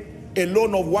 say, a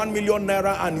loan of 1 million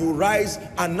naira, and you rise,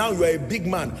 and now you are a big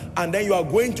man, and then you are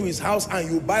going to his house and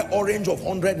you buy orange of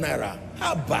 100 naira.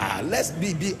 Haba, let's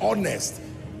be honest.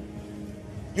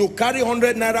 You carry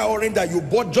 100 naira orange that you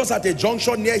bought just at a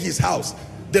junction near his house.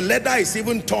 The leather is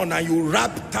even torn, and you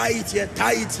wrap, tie it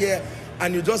here,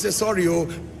 and you just say, sorry, oh,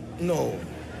 no.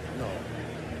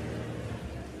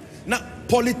 Now,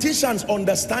 politicians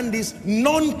understand this.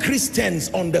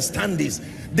 Non-Christians understand this.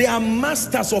 They are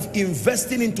masters of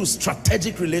investing into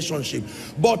strategic relationship.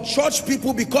 But church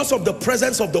people, because of the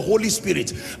presence of the Holy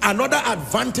Spirit and other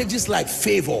advantages like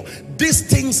favor, these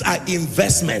things are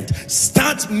investment.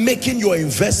 Start making your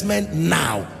investment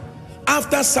now.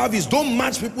 After service, don't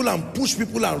match people and push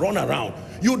people and run around.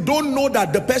 You don't know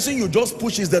that the person you just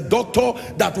push is the doctor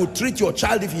that will treat your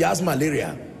child if he has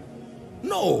malaria.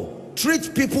 No.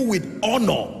 Treat people with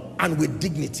honor and with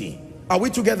dignity. Are we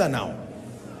together now?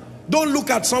 Don't look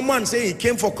at someone saying he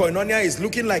came for koinonia, he's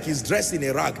looking like he's dressed in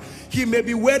a rag. He may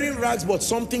be wearing rags, but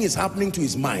something is happening to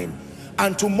his mind.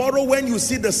 And tomorrow when you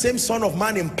see the same Son of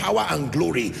Man in power and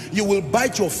glory, you will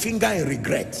bite your finger in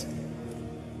regret.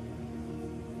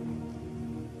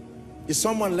 Is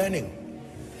someone learning?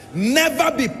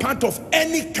 Never be part of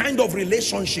any kind of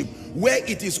relationship where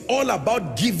it is all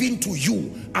about giving to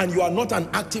you and you are not an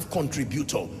active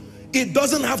contributor. It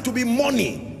doesn't have to be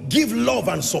money. Give love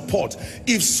and support.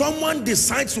 If someone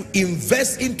decides to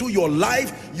invest into your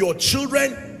life, your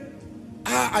children,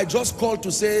 I just called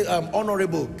to say,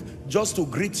 honorable, just to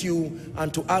greet you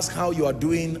and to ask how you are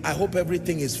doing. I hope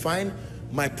everything is fine.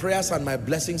 My prayers and my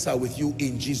blessings are with you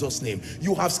in Jesus' name.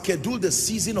 You have scheduled the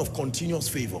season of continuous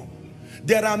favor.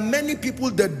 There are many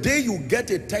people, the day you get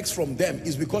a text from them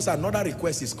is because another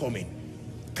request is coming.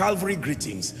 Calvary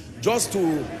greetings. Just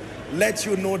to let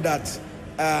you know that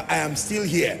I am still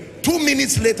here. 2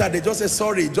 minutes later, they just say,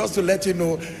 sorry, just to let you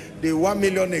know, the 1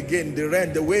 million again, the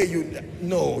rent, the way you...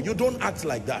 No, you don't act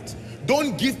like that.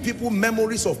 Don't give people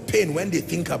memories of pain when they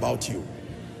think about you.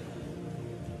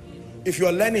 If you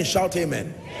are learning, shout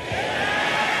amen.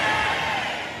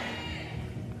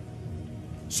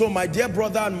 So my dear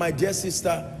brother and my dear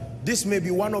sister, This may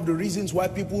be one of the reasons why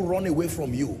people run away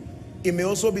from you. It may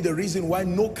also be the reason why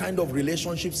no kind of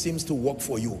relationship seems to work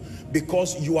for you,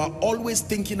 because you are always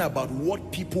thinking about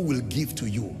what people will give to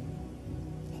you.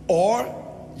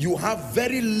 Or you have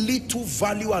very little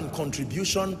value and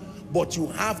contribution, but you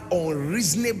have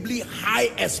unreasonably high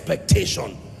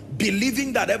expectation,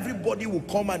 believing that everybody will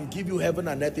come and give you heaven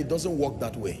and earth. It doesn't work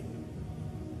that way.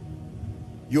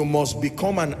 You must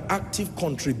become an active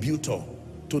contributor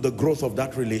to the growth of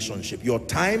that relationship. Your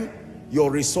time,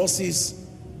 your resources,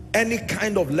 any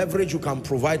kind of leverage you can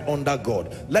provide under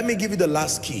God. Let me give you the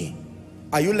last key.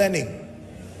 Are you learning?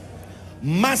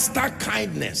 Master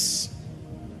kindness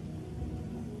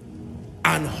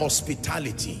and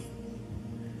hospitality.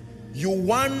 You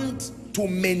want to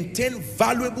maintain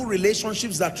valuable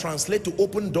relationships that translate to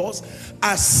open doors.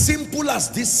 As simple as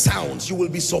this sounds, you will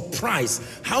be surprised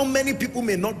how many people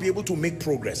may not be able to make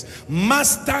progress.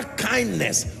 Master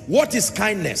kindness. What is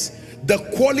kindness? The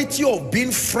quality of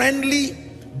being friendly,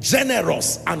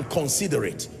 generous, and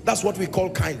considerate. That's what we call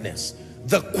kindness.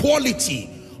 The quality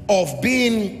of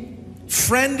being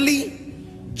friendly,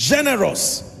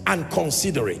 generous, and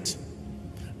considerate.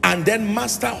 And then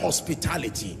master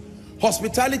hospitality.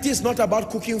 Hospitality is not about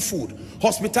cooking food.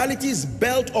 Hospitality is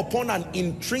built upon an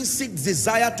intrinsic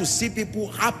desire to see people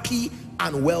happy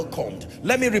and welcomed.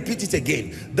 Let me repeat it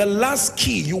again. The last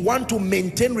key, you want to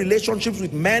maintain relationships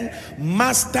with men,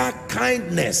 master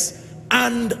kindness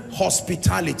and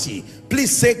hospitality. Please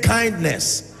say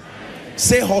kindness.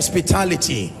 Say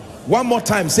hospitality. One more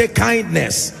time, say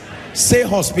kindness. Say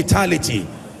hospitality.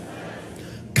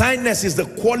 Kindness is the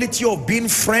quality of being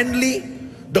friendly,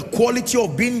 the quality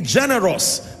of being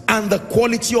generous, and the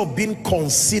quality of being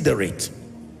considerate.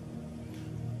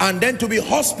 And then to be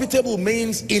hospitable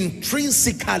means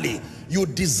intrinsically you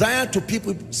desire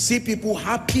to see people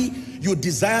happy, you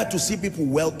desire to see people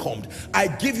welcomed. I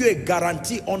give you a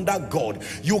guarantee under God,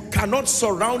 you cannot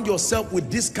surround yourself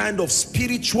with this kind of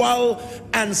spiritual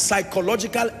and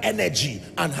psychological energy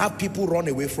and have people run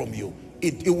away from you.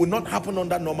 It will not happen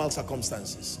under normal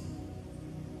circumstances.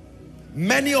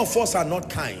 Many of us are not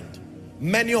kind.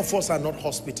 Many of us are not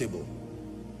hospitable.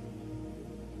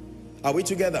 Are we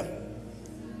together?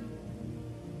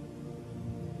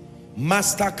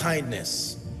 Master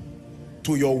kindness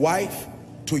to your wife,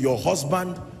 to your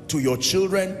husband, to your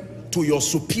children, to your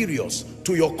superiors,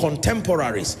 to your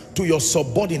contemporaries, to your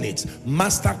subordinates.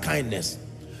 Master kindness.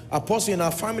 Apostle, in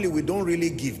our family we don't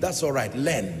really give. That's all right.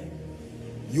 Learn.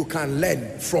 You can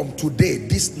learn from today,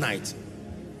 this night.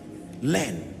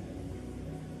 Learn.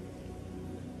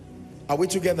 Are we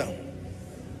together?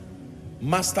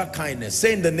 Master kindness.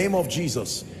 Say in the name of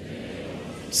Jesus.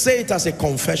 Say it as a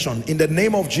confession. In the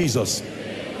name of Jesus,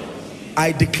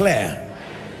 I declare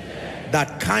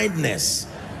that kindness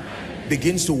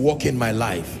begins to walk in my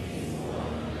life.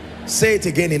 Say it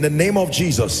again. In the name of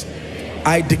Jesus,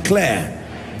 I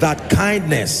declare that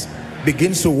kindness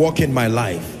begins to walk in my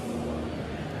life.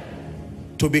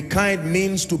 To be kind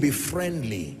means to be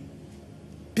friendly.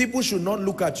 People should not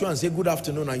look at you and say good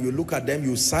afternoon, and you look at them,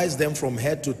 you size them from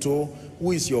head to toe.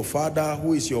 Who is your father?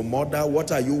 Who is your mother?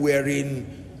 What are you wearing?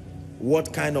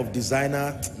 What kind of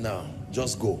designer? No,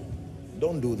 just go.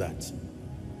 Don't do that.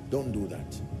 Don't do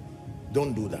that.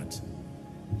 Don't do that.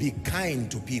 Be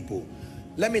kind to people.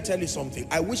 Let me tell you something.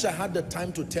 I wish I had the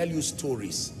time to tell you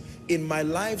stories. In my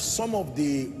life, some of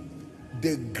the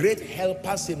great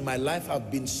helpers in my life have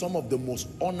been some of the most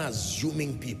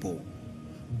unassuming people.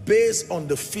 Based on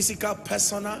the physical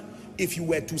persona, if you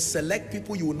were to select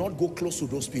people, you will not go close to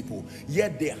those people.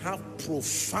 Yet they have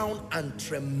profound and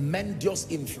tremendous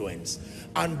influence.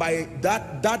 And by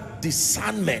that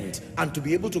discernment and to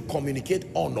be able to communicate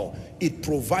honor, it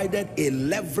provided a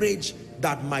leverage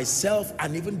that myself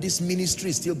and even this ministry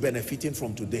is still benefiting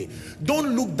from today.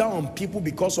 Don't look down on people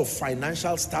because of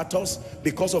financial status,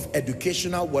 because of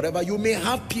educational whatever. You may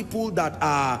have people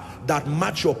that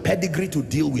match your pedigree to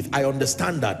deal with. I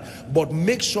understand that, but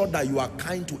make sure that you are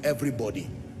kind to everybody.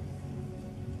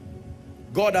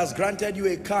 God has granted you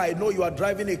a car. I know you are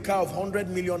driving a car of 100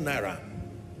 million naira.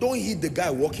 Don't hit the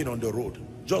guy walking on the road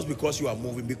just because you are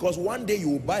moving, because one day you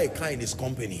will buy a car in his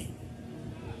company.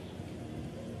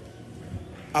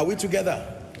 Are we together?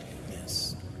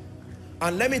 Yes.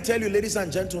 And let me tell you, ladies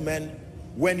and gentlemen,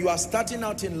 when you are starting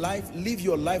out in life, live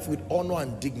your life with honor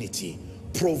and dignity.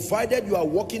 Provided you are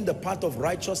walking the path of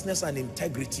righteousness and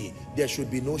integrity, there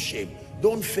should be no shame.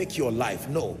 Don't fake your life.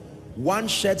 No. One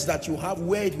shirt that you have,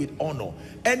 wear it with honor.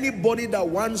 Anybody that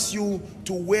wants you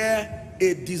to wear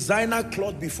a designer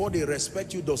cloth before they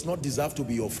respect you does not deserve to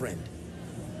be your friend.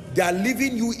 Their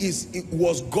leaving you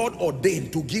was God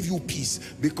ordained to give you peace,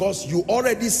 because you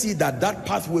already see that that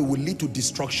pathway will lead to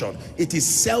destruction. It is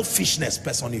selfishness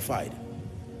personified.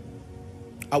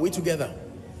 Are we together?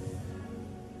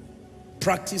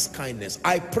 Practice kindness.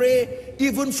 I pray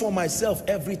even for myself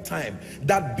every time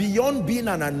that beyond being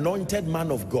an anointed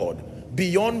man of God,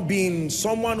 beyond being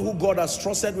someone who God has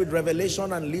trusted with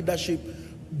revelation and leadership,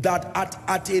 that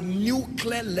at a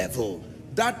nuclear level,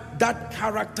 that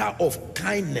character of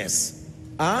kindness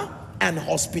and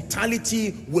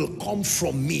hospitality will come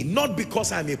from me, not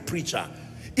because I'm a preacher.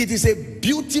 It is a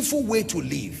beautiful way to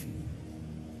live.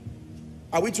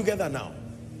 Are we together now?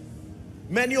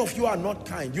 Many of you are not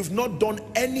kind. You've not done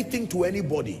anything to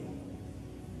anybody.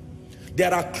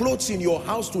 There are clothes in your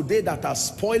house today that are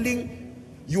spoiling.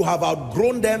 You have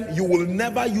outgrown them. You will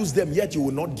never use them, yet you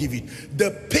will not give it.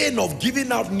 The pain of giving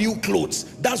out new clothes,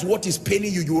 that's what is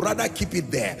paining you. You rather keep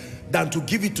it there than to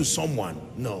give it to someone.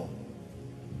 No.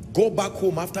 Go back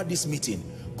home after this meeting.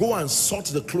 Go and sort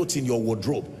the clothes in your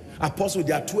wardrobe. Apostle,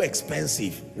 they are too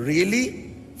expensive.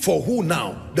 Really? For who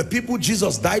now? The people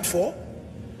Jesus died for?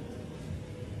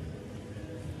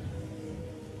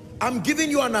 I'm giving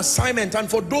you an assignment, and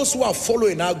for those who are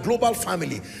following our global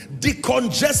family,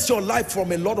 decongest your life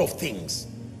from a lot of things.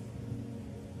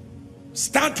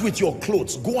 Start with your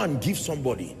clothes. Go and give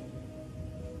somebody.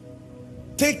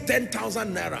 Take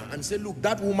 10,000 naira and say, look,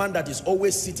 that woman that is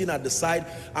always sitting at the side,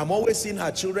 I'm always seeing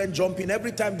her children jumping.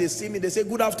 Every time they see me, they say,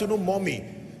 good afternoon, mommy.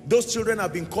 Those children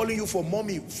have been calling you for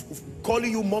mommy,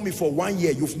 calling you mommy for 1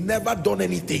 year. You've never done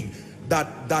anything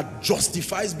that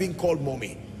justifies being called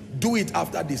mommy. Do it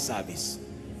after this service.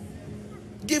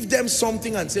 Give them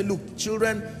something and say, look,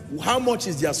 children, how much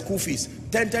is their school fees?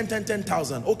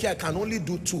 10,000. Okay, I can only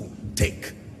do 2.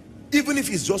 Take. Even if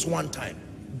it's just one time.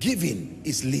 Giving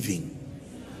is living.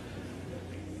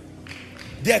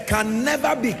 There can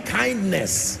never be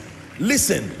kindness.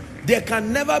 Listen, there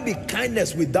can never be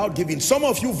kindness without giving. Some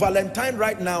of you, Valentine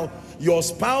right now, your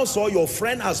spouse or your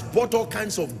friend has bought all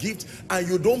kinds of gifts and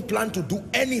you don't plan to do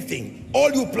anything.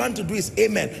 All you plan to do is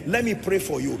amen. Let me pray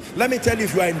for you. Let me tell you,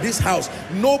 if you are in this house,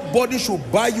 nobody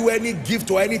should buy you any gift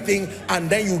or anything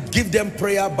and then you give them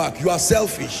prayer back. You are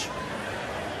selfish.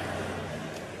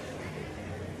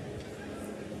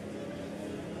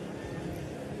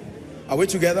 Are we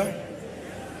together?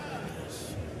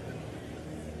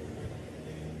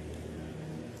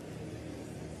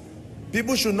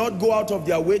 People should not go out of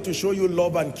their way to show you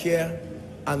love and care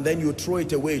and then you throw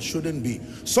it away. It shouldn't be.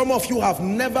 Some of you have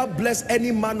never blessed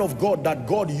any man of God that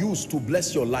God used to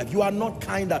bless your life. You are not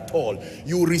kind at all.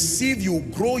 You receive, you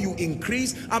grow, you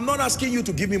increase. I'm not asking you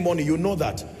to give me money, you know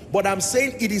that. But I'm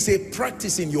saying it is a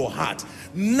practice in your heart.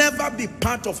 Never be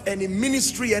part of any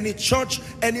ministry, any church,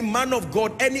 any man of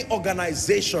God, any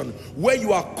organization where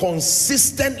you are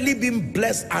consistently being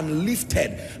blessed and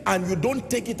lifted and you don't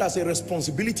take it as a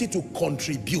responsibility to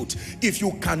contribute. If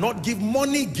you cannot give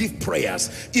money, give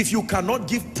prayers. If you cannot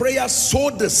give prayers, sow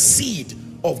the seed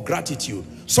of gratitude.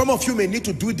 Some of you may need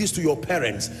to do this to your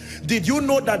parents. Did you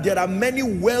know that there are many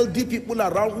wealthy people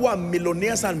around who are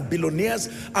millionaires and billionaires,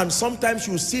 and sometimes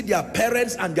you see their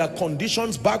parents and their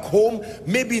conditions back home,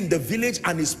 maybe in the village,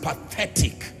 and it's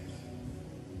pathetic.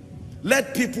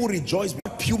 Let people rejoice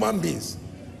with human beings.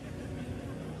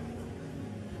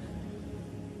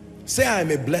 Say, I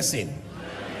am a blessing.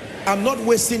 I'm not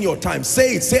wasting your time.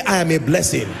 Say it. Say, I am a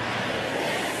blessing.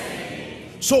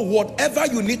 So whatever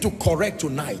you need to correct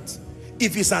tonight,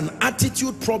 if it's an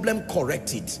attitude problem,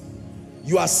 correct it.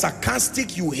 You are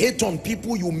sarcastic, you hate on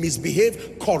people, you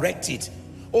misbehave, correct it.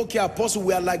 Okay, Apostle,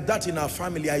 we are like that in our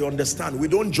family, I understand. We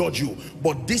don't judge you.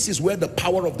 But this is where the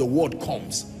power of the word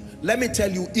comes. Let me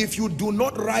tell you, if you do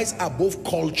not rise above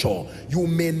culture, you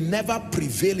may never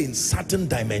prevail in certain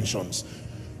dimensions.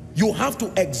 You have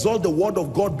to exalt the word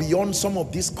of God beyond some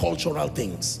of these cultural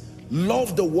things.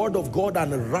 Love the word of God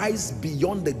and rise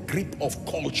beyond the grip of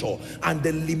culture and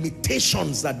the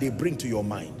limitations that they bring to your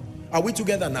mind. Are we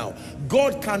together now?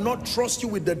 God cannot trust you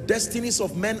with the destinies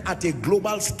of men at a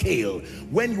global scale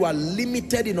when you are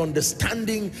limited in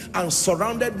understanding and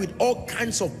surrounded with all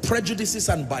kinds of prejudices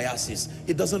and biases.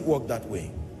 It doesn't work that way.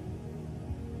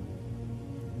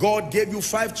 God gave you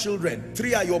 5 children.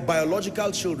 3 are your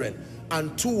biological children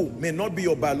and 2 may not be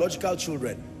your biological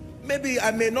children. Maybe I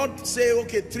may not say,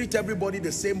 okay, treat everybody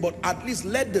the same, but at least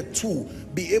let the 2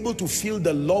 be able to feel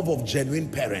the love of genuine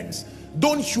parents.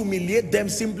 Don't humiliate them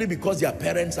simply because their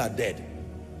parents are dead.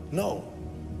 No.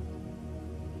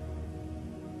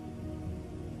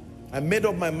 I made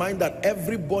up my mind that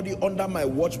everybody under my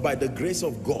watch, by the grace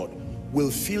of God,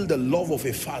 will feel the love of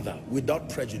a father without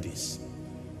prejudice.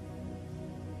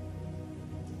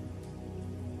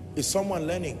 Is someone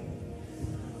learning?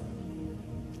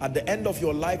 At the end of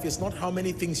your life, it's not how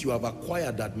many things you have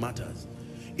acquired that matters.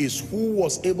 It's who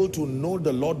was able to know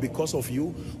the Lord because of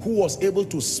you, who was able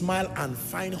to smile and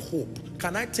find hope.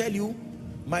 Can I tell you,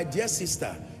 my dear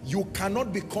sister, you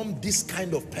cannot become this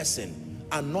kind of person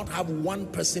and not have one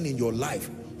person in your life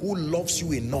who loves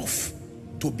you enough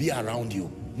to be around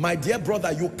you. My dear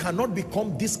brother, you cannot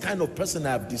become this kind of person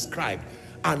I have described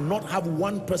and not have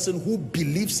one person who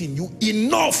believes in you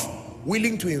enough,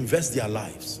 willing to invest their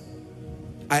lives.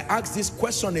 I ask this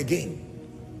question again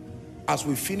as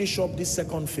we finish up this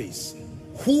second phase.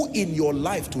 Who in your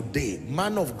life today,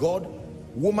 man of God,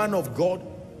 woman of God,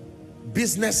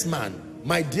 businessman,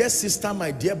 my dear sister,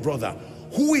 my dear brother,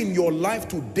 who in your life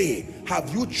today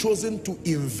have you chosen to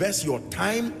invest your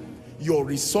time, your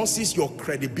resources, your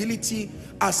credibility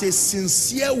as a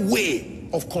sincere way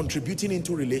of contributing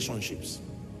into relationships?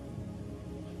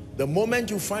 The moment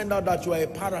you find out that you are a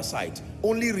parasite,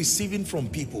 only receiving from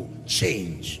people,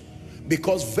 change.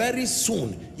 Because very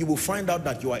soon you will find out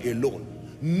that you are alone.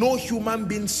 No human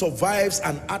being survives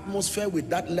an atmosphere with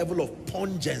that level of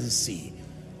pungency.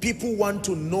 People want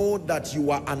to know that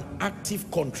you are an active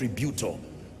contributor.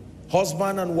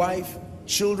 Husband and wife,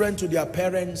 children to their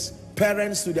parents,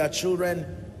 parents to their children,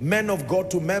 men of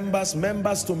God to members,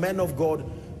 members to men of God,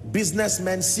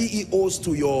 businessmen, CEOs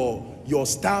to your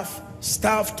staff,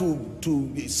 staff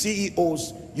to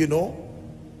CEOs, you know,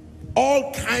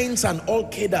 all kinds and all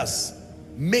cadres.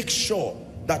 Make sure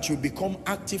that you become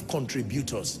active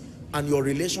contributors and your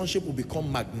relationship will become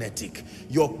magnetic.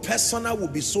 Your persona will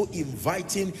be so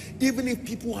inviting. Even if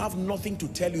people have nothing to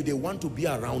tell you, they want to be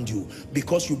around you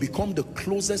because you become the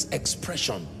closest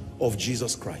expression of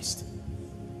Jesus Christ.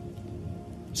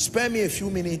 Spare me a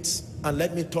few minutes and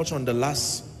let me touch on the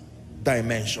last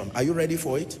dimension. Are you ready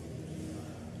for it?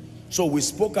 So we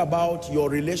spoke about your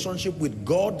relationship with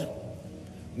God.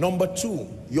 Number two,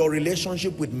 your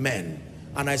relationship with men.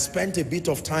 And I spent a bit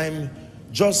of time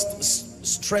just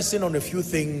stressing on a few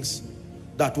things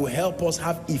that will help us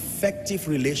have effective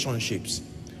relationships.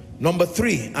 Number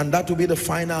three, and that will be the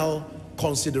final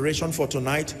consideration for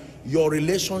tonight, your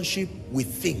relationship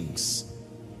with things.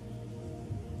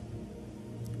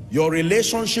 Your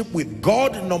relationship with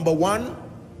God, number one.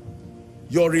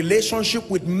 Your relationship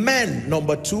with men,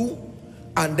 number two.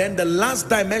 And then the last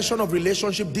dimension of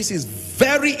relationship, this is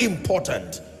very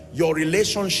important, your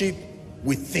relationship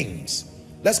with things.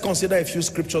 Let's consider a few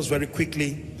scriptures very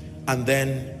quickly and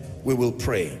then we will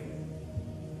pray.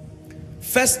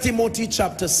 1 Timothy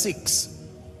chapter 6.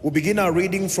 We'll begin our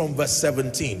reading from verse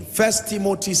 17. 1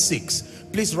 Timothy 6.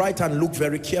 Please write and look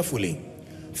very carefully.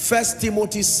 1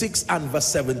 Timothy 6 and verse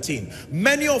 17.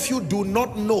 Many of you do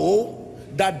not know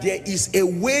that there is a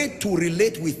way to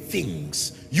relate with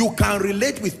things. You can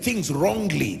relate with things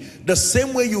wrongly. The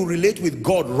same way you relate with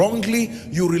God wrongly,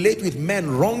 you relate with men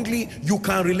wrongly, you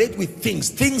can relate with things.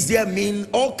 Things there mean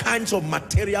all kinds of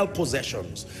material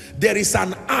possessions. There is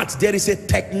an art, there is a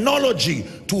technology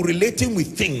to relating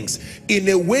with things in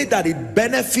a way that it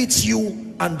benefits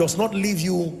you and does not leave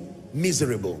you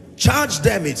miserable. Charge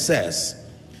them, it says,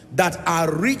 that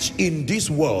are rich in this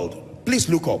world. Please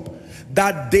look up.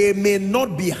 That they may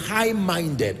not be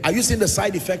high-minded. Are you seeing the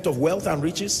side effect of wealth and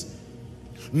riches?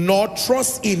 Nor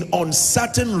trust in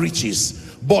uncertain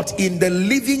riches, but in the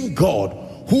living God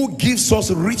who gives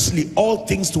us richly all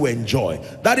things to enjoy.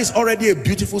 That is already a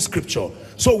beautiful scripture.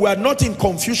 So we are not in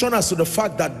confusion as to the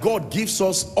fact that God gives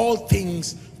us all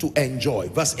things to enjoy.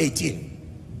 Verse 18.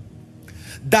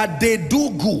 That they do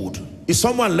good. Is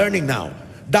someone learning now?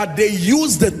 That they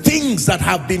use the things that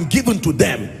have been given to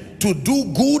them to do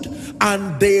good,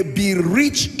 and they be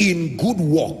rich in good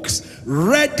works,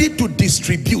 ready to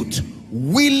distribute,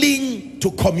 willing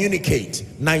to communicate.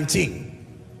 19.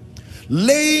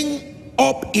 Laying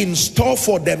up in store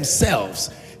for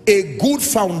themselves a good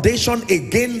foundation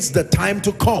against the time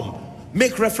to come.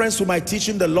 Make reference to my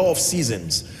teaching, the law of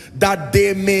seasons, that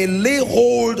they may lay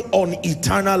hold on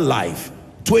eternal life.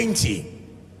 20.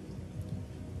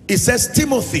 It says,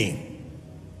 Timothy,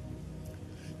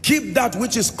 keep that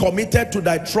which is committed to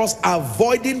thy trust,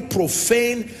 avoiding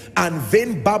profane and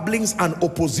vain babblings and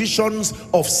oppositions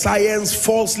of science,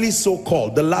 falsely so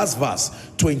called. The last verse,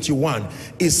 21.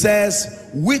 It says,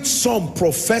 which some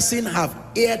professing have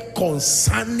erred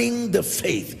concerning the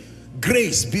faith.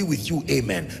 Grace be with you,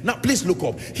 amen. Now please look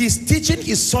up. He's teaching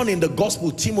his son in the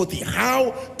gospel, Timothy,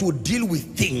 how to deal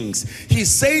with things. He's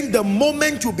saying the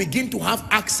moment you begin to have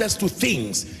access to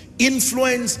things,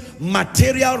 influence,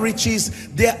 material riches,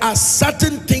 there are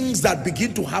certain things that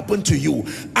begin to happen to you.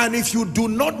 And if you do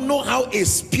not know how a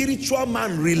spiritual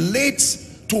man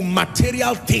relates to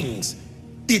material things,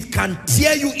 It can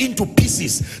tear you into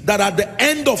pieces, that at the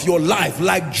end of your life,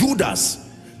 like Judas,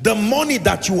 the money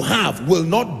that you have will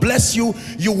not bless you.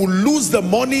 You will lose the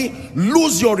money,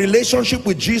 lose your relationship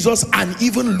with Jesus, and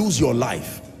even lose your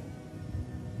life.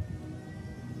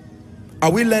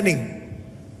 Are we learning?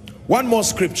 One more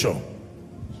scripture.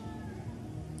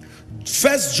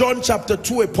 1 John chapter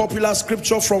 2, a popular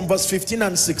scripture, from verse 15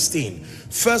 and 16.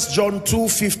 1 John 2,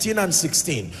 15 and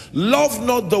 16. Love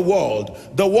not the world.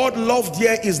 The word loved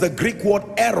here is the Greek word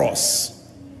eros.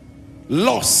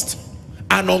 Lust,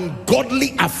 an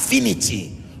ungodly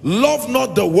affinity. Love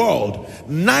not the world,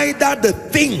 neither the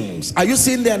things. Are you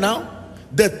seeing there now?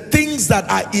 The things that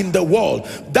are in the world.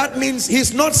 That means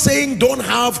he's not saying don't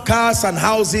have cars and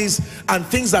houses and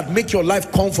things that make your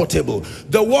life comfortable.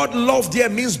 The word love there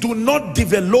means do not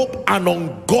develop an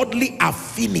ungodly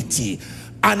affinity.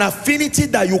 An affinity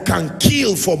that you can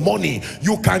kill for money,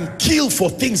 you can kill for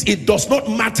things. It does not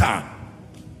matter.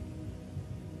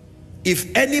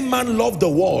 If any man love the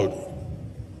world,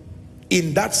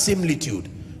 in that similitude,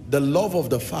 the love of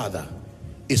the Father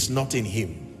is not in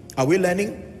him. Are we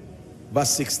learning?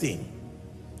 Verse 16.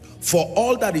 For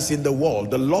all that is in the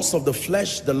world, the lust of the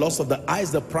flesh, the lust of the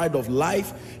eyes, the pride of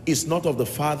life, is not of the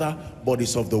Father, but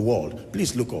is of the world.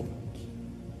 Please look up.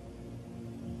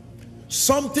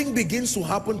 Something begins to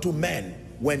happen to men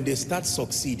when they start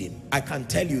succeeding. I can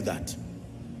tell you that.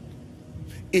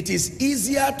 It is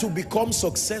easier to become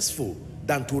successful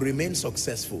than to remain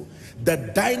successful.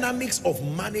 The dynamics of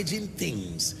managing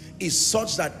things is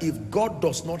such that if God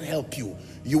does not help you,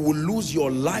 you will lose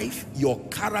your life, your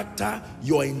character,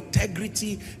 your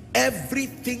integrity,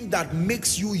 everything that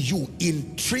makes you you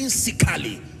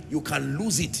intrinsically. You can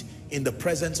lose it in the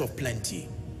presence of plenty.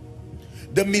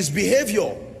 The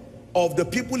misbehavior of the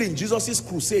people in Jesus's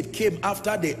crusade came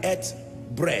after they ate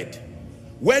bread.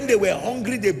 When they were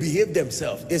hungry, they behaved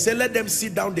themselves. They said, let them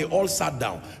sit down. They all sat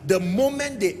down. The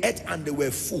moment they ate and they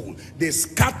were full, they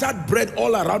scattered bread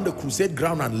all around the crusade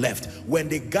ground and left. When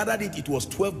they gathered it, it was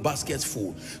 12 baskets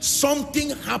full. Something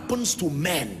happens to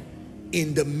men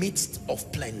in the midst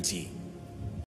of plenty.